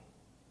ground.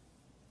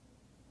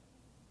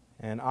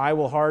 And I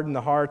will harden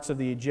the hearts of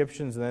the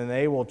Egyptians, and then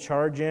they will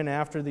charge in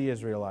after the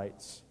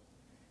Israelites.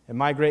 And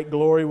my great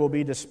glory will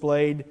be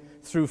displayed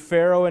through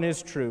Pharaoh and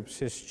his troops,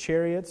 his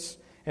chariots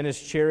and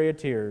his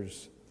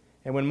charioteers.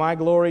 And when my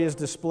glory is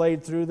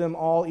displayed through them,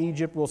 all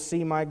Egypt will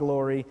see my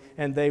glory,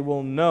 and they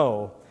will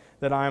know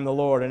that I am the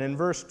Lord. And in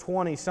verse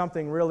 20,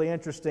 something really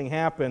interesting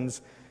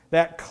happens.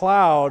 That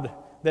cloud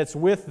that's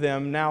with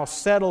them now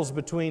settles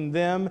between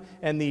them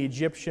and the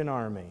Egyptian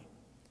army.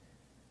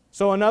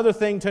 So another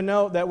thing to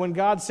note, that when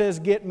God says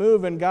get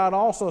moving, God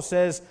also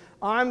says,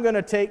 I'm going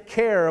to take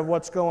care of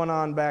what's going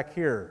on back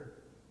here.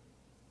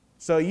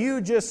 So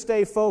you just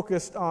stay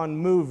focused on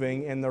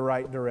moving in the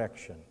right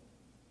direction.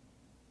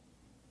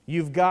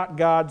 You've got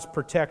God's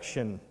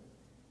protection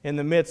in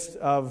the midst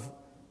of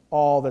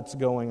all that's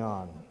going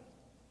on.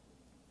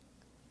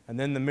 And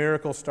then the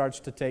miracle starts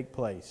to take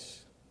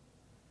place.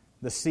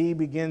 The sea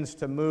begins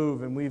to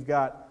move, and we've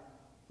got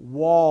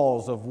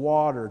walls of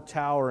water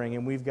towering,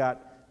 and we've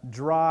got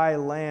dry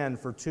land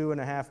for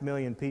 2.5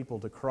 million people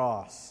to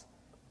cross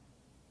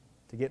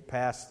to get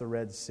past the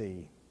Red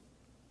Sea.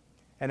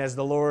 And as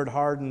the Lord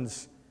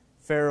hardens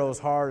Pharaoh's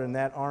heart and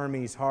that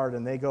army's heart,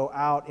 and they go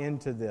out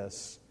into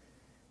this,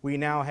 we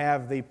now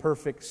have the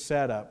perfect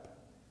setup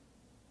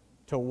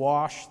to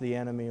wash the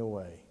enemy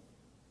away.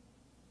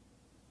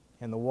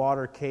 And the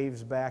water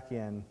caves back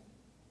in.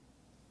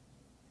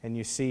 And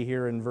you see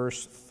here in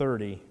verse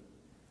 30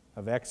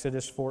 of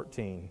Exodus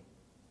 14,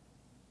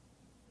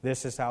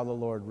 this is how the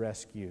Lord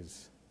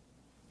rescues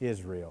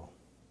Israel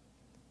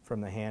from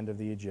the hand of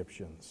the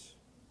Egyptians.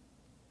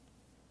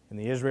 And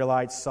the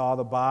Israelites saw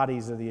the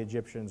bodies of the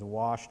Egyptians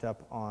washed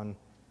up on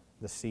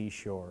the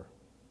seashore.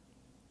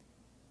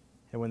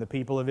 And when the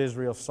people of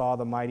Israel saw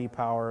the mighty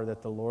power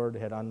that the Lord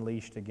had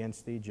unleashed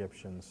against the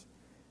Egyptians,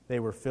 they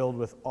were filled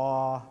with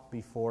awe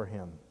before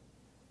Him.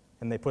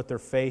 And they put their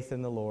faith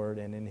in the Lord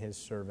and in His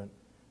servant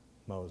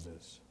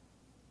Moses.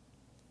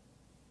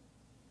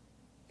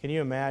 Can you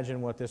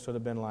imagine what this would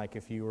have been like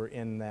if you were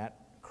in that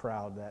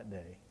crowd that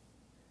day?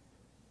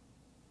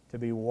 To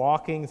be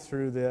walking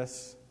through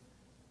this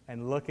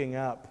and looking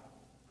up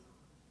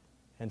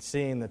and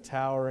seeing the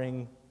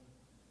towering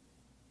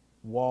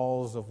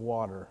walls of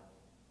water,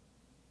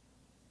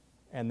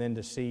 and then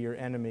to see your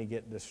enemy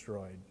get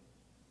destroyed.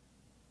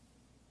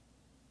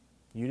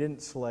 You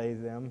didn't slay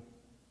them.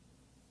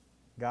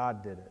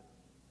 God did it.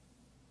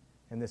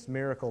 And this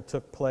miracle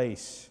took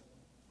place.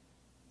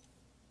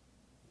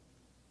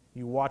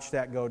 You watch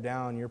that go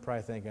down, you're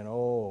probably thinking,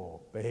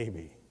 oh,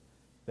 baby,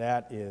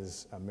 that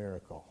is a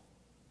miracle.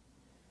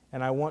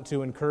 And I want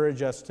to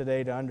encourage us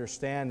today to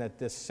understand that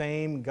this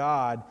same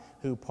God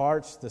who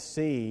parts the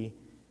sea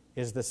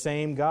is the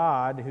same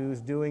God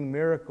who's doing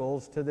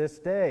miracles to this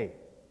day.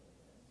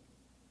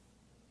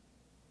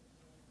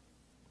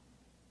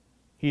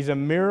 He's a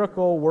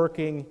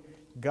miracle-working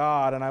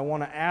God, and I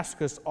want to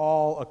ask us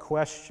all a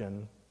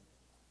question.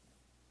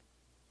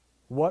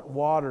 What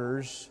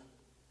waters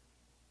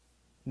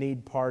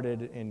need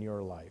parted in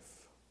your life?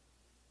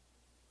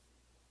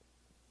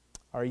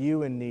 Are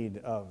you in need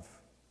of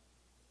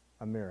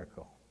a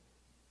miracle?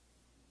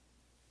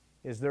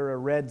 Is there a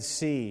Red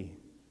Sea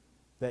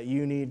that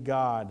you need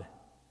God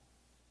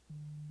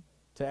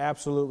to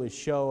absolutely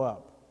show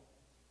up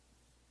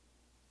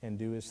and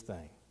do His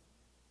thing?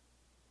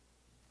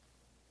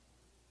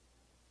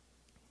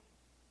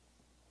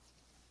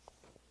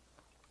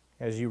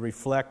 As you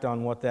reflect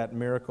on what that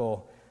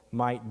miracle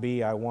might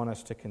be, I want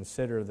us to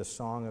consider the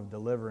song of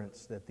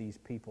deliverance that these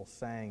people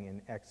sang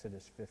in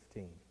Exodus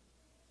 15.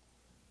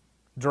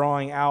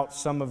 Drawing out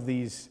some of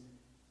these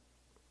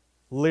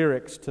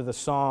lyrics to the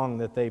song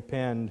that they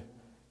penned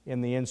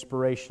in the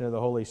inspiration of the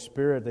Holy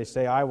Spirit, they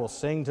say, I will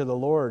sing to the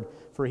Lord,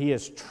 for He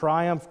has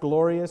triumphed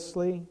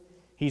gloriously.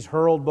 He's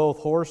hurled both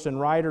horse and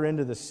rider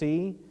into the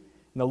sea.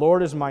 And the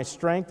Lord is my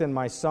strength and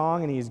my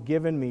song, and He's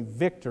given me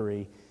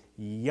victory.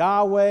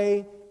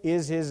 Yahweh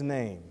is His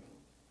name.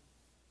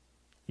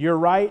 Your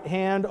right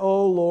hand,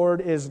 O Lord,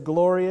 is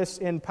glorious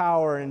in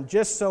power. And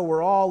just so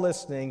we're all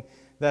listening,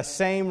 the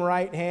same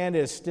right hand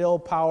is still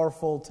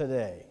powerful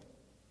today.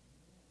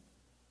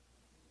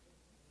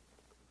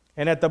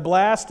 And at the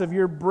blast of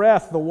your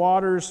breath, the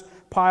waters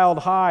piled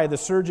high, the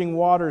surging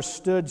waters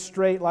stood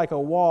straight like a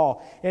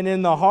wall. And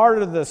in the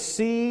heart of the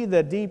sea,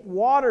 the deep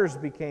waters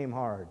became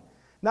hard.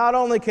 Not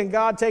only can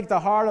God take the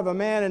heart of a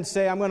man and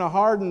say, I'm going to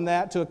harden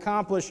that to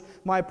accomplish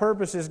my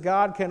purposes,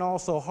 God can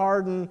also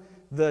harden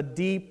the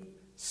deep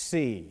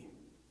sea.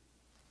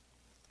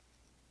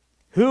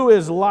 Who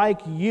is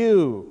like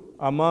you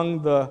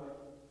among the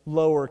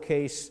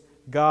lowercase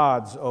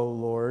gods, O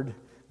Lord?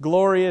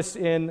 Glorious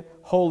in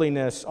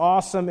holiness,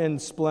 awesome in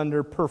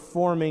splendor,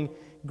 performing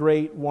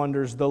great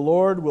wonders. The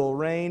Lord will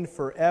reign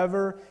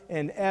forever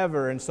and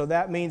ever. And so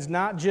that means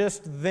not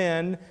just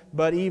then,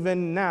 but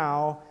even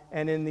now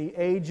and in the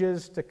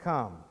ages to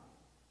come.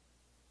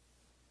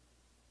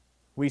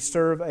 We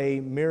serve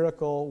a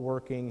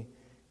miracle-working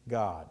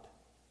God.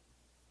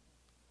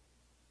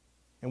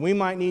 And we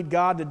might need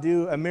God to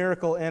do a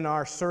miracle in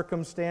our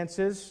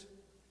circumstances,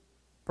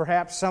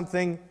 perhaps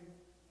something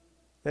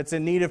that's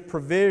in need of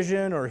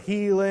provision or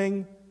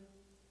healing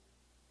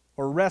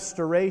or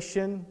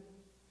restoration.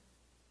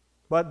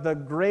 But the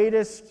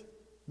greatest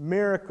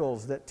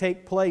miracles that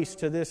take place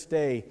to this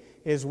day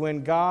is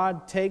when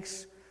God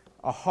takes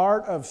a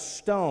heart of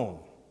stone,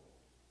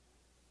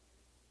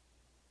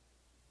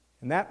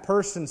 and that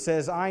person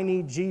says, I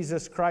need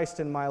Jesus Christ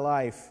in my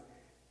life.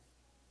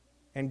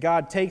 And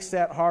God takes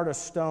that heart of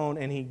stone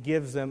and He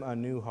gives them a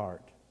new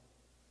heart.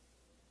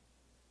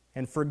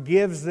 And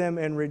forgives them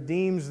and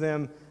redeems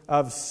them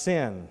of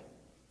sin.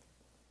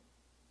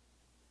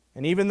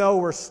 And even though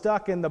we're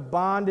stuck in the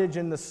bondage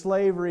and the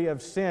slavery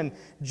of sin,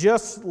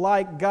 just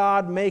like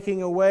God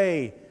making a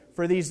way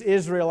for these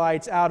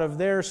Israelites out of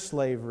their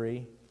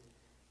slavery,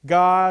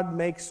 God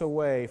makes a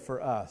way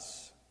for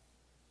us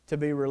to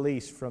be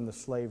released from the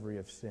slavery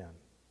of sin.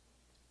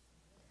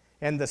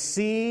 And the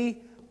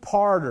sea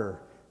parter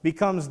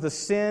becomes the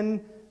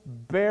sin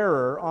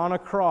bearer on a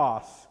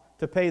cross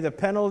to pay the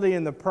penalty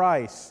and the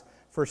price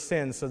for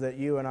sin so that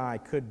you and I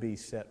could be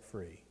set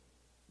free.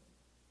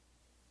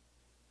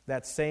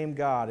 That same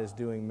God is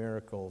doing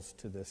miracles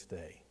to this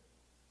day.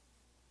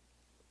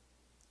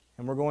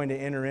 And we're going to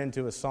enter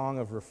into a song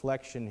of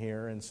reflection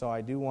here, and so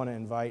I do want to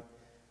invite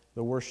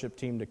the worship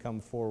team to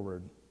come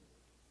forward.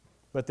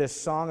 But this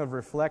song of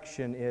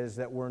reflection is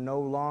that we're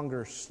no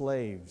longer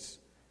slaves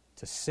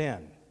to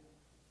sin,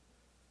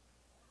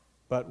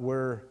 but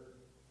we're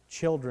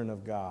children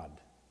of God.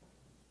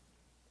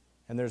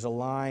 And there's a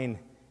line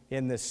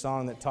in this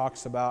song that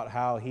talks about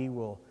how He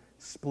will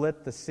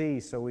split the sea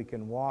so we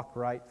can walk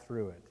right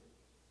through it.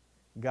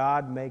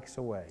 God makes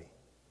a way.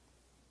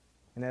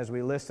 And as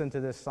we listen to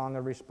this song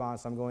of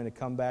response, I'm going to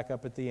come back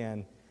up at the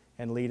end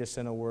and lead us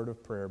in a word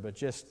of prayer. But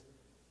just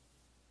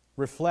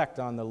reflect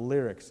on the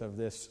lyrics of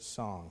this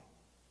song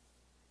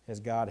as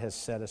God has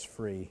set us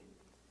free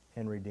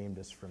and redeemed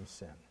us from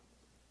sin.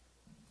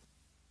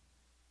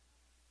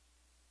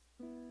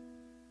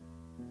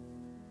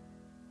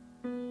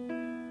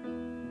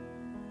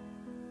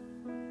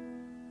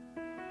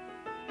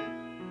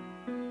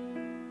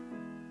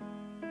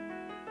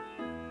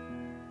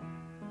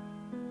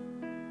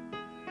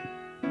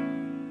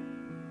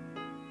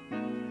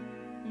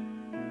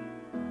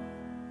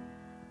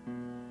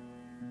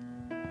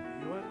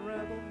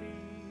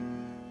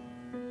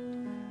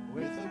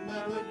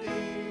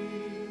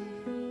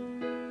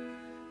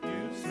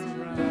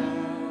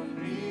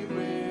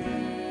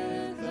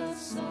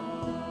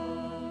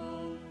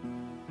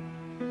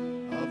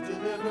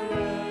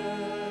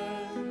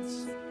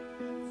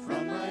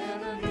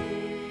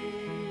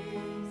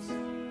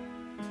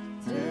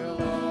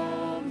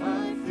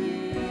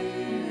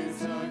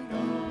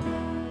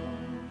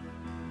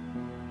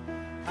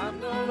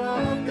 no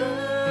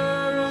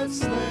longer a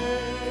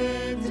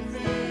slave to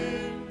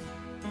fear.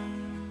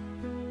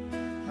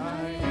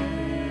 I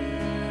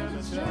am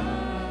a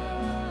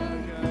child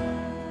of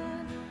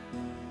God.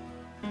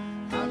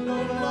 I'm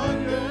no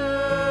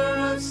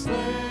longer a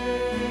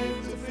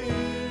slave to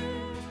fear.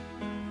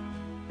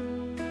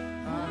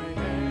 I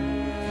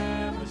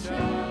am a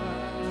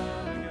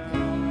child of God.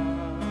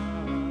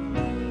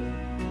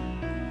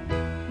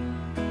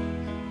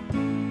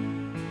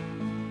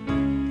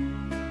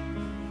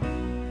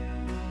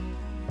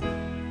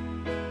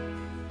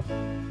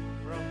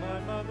 From my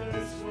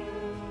mother's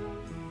womb,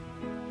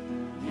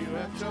 you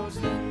have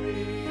chosen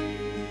me.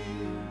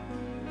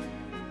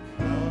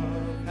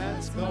 Love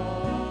has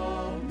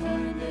called my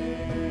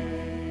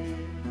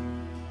name.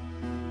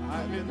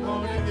 I've been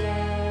born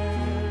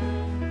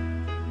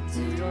again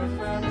to your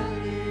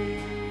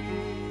family.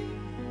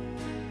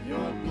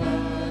 Your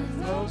blood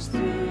flows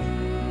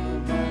through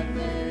my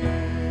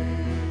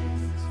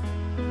veins.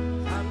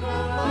 I'm no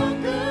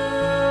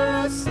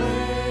longer a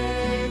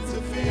slave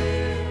to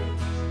fear.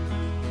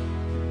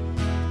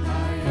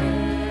 I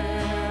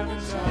am a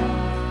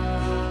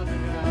child of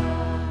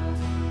God.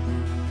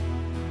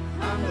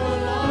 I'm no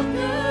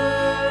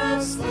longer a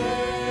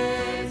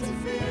slave to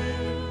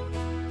fear.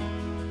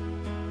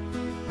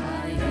 I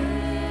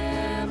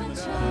am a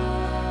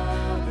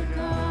child of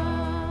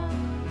God.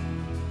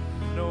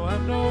 No,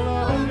 I'm no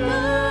longer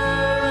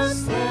a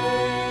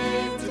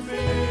slave to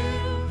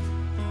fear.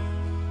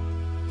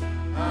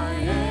 I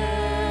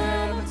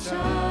am a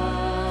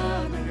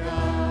child of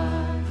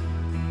God.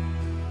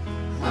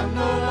 I'm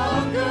no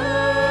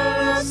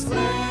longer a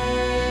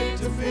slave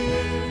to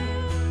fear.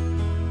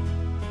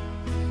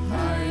 I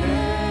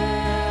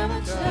am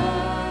a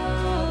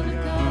child of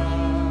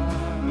God.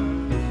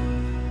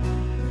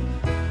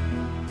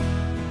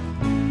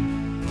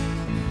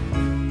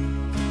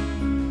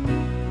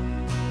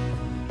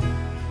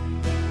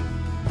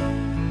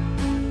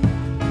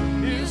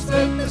 You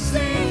split the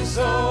sea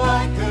so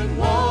I could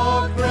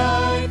walk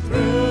right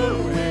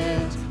through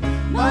it.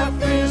 My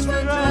fears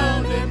were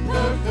drowned in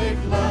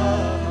perfect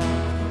love.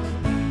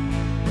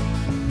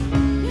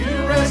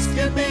 You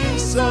rescued me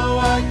so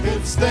I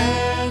could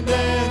stand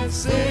and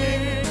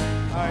sing.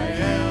 I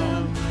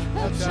am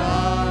a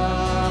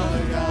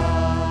child of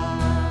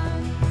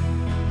God.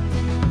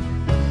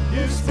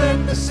 You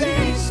split the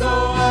sea so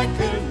I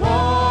could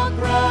walk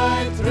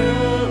right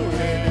through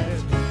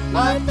it.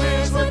 My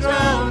fears were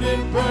drowned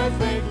in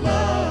perfect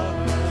love.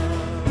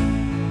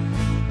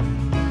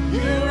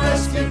 You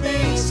rescued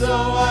me so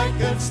I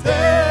could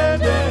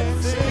stand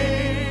and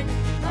sing.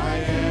 I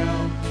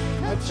am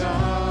a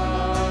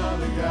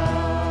child of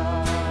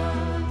God.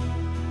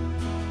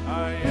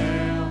 I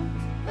am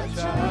a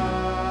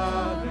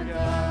child of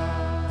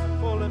God.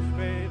 Full of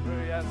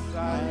favor, yes,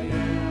 I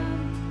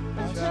am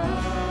a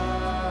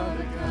child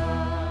of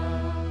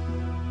God.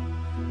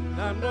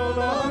 And I'm no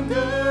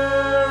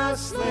longer a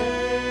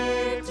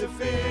slave to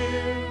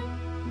fear.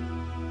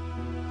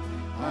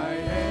 I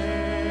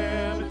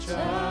am a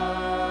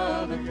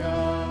child of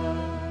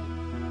God.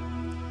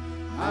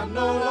 I'm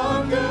no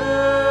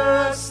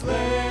longer a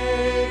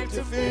slave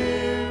to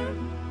fear.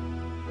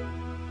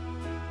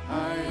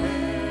 I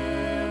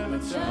am a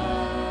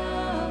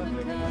child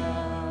of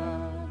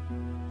God.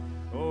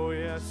 Oh,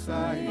 yes,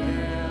 I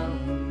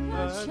am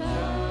a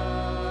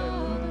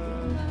child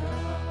of God.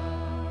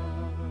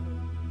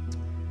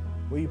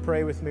 Will you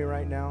pray with me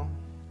right now?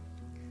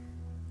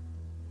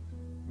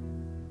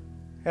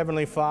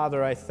 Heavenly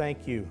Father, I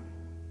thank you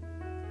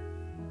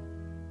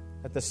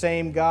that the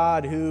same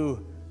God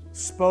who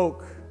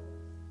spoke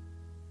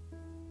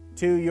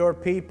to your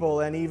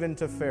people and even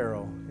to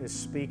Pharaoh is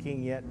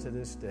speaking yet to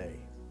this day.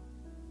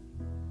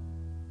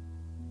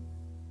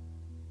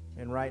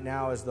 And right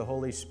now, as the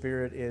Holy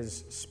Spirit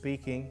is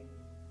speaking,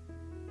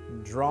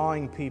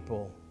 drawing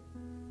people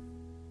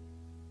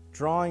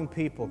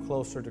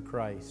closer to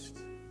Christ,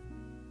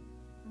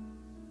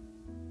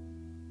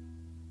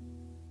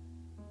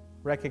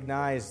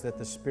 recognize that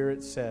the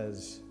Spirit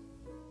says,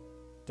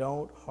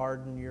 don't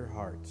harden your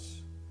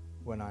hearts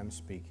when I'm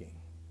speaking.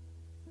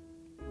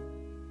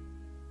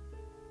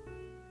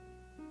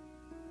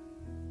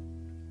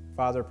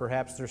 Father,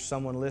 perhaps there's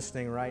someone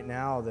listening right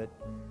now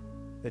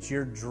that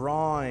you're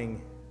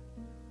drawing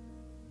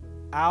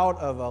out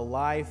of a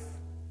life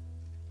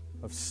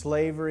of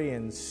slavery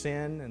and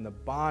sin and the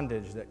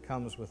bondage that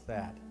comes with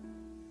that.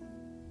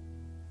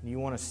 And you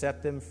want to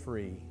set them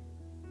free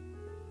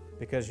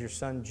because your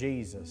Son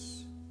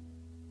Jesus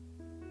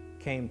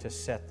came to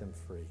set them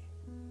free.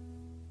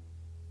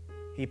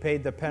 He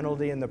paid the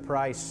penalty and the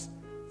price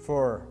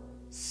for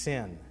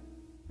sin,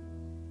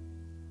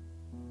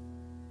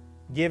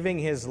 giving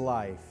His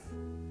life,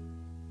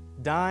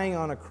 dying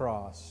on a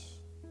cross,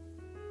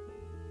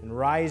 and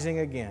rising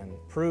again,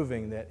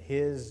 proving that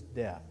His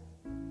death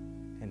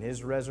and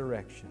His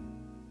resurrection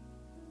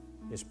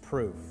is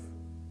proof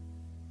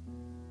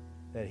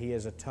that He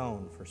has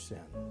atoned for sin.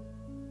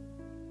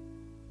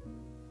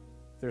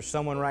 If there's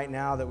someone right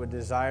now that would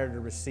desire to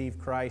receive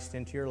Christ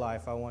into your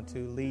life, I want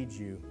to lead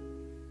you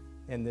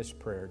in this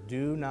prayer.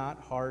 Do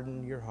not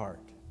harden your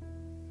heart,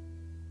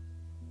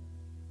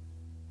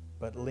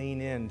 but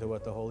lean into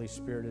what the Holy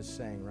Spirit is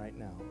saying right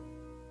now.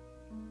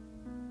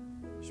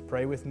 Just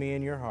pray with me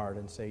in your heart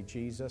and say,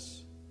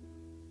 Jesus,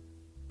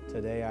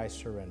 today I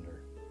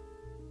surrender.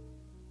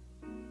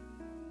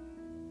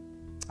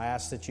 I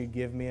ask that you'd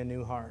give me a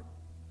new heart.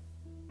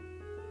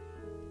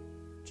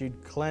 That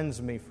you'd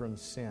cleanse me from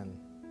sin.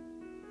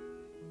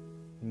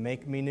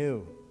 Make me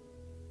new.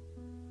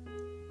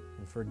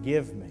 And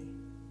forgive me.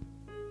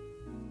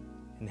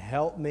 And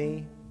help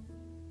me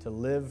to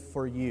live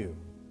for you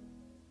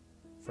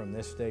from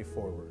this day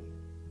forward.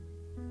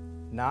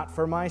 Not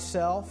for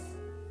myself,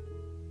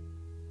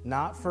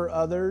 not for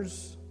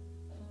others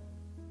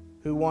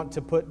who want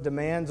to put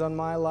demands on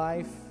my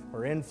life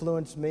or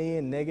influence me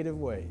in negative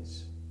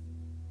ways,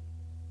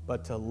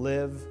 but to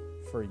live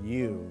for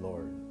you,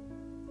 Lord.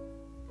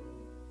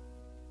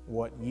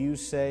 What you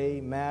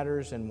say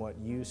matters and what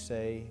you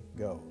say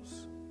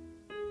goes.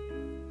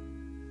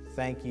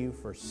 Thank you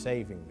for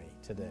saving me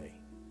today.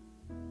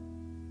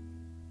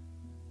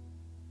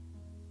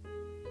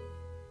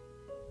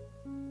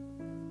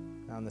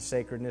 Now, in the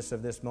sacredness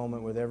of this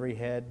moment, with every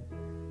head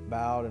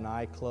bowed and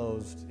eye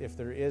closed, if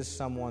there is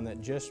someone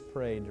that just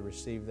prayed to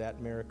receive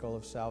that miracle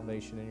of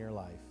salvation in your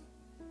life,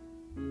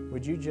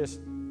 would you just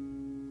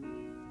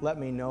let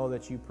me know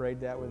that you prayed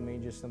that with me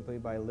just simply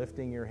by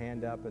lifting your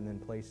hand up and then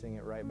placing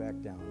it right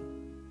back down?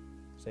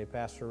 Say,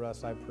 Pastor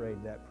Russ, I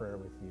prayed that prayer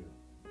with you.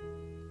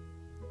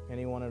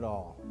 Anyone at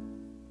all?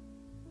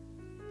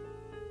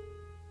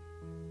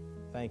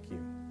 Thank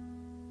you.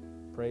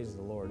 Praise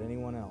the Lord.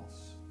 Anyone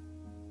else?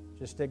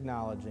 Just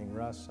acknowledging,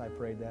 Russ, I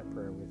prayed that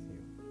prayer with you.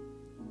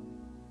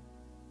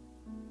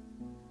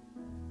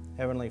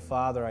 Heavenly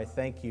Father, I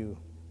thank you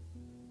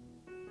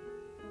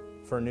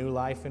for new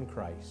life in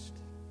Christ.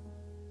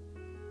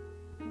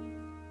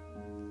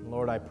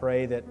 Lord, I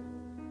pray that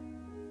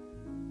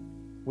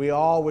we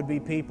all would be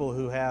people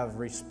who have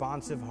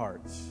responsive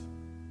hearts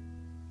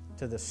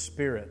to the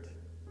Spirit.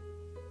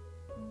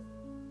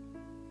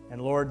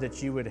 And Lord,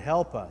 that you would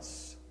help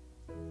us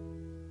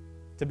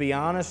to be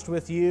honest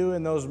with you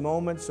in those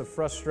moments of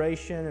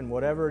frustration and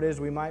whatever it is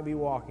we might be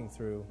walking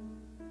through,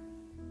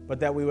 but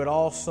that we would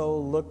also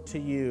look to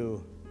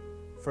you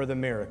for the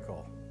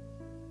miracle.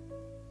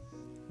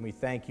 And we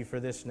thank you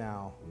for this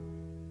now.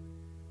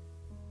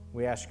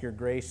 We ask your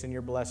grace and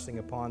your blessing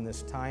upon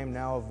this time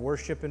now of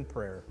worship and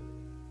prayer.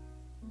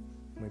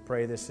 And we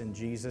pray this in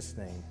Jesus'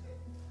 name.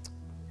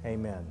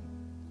 Amen.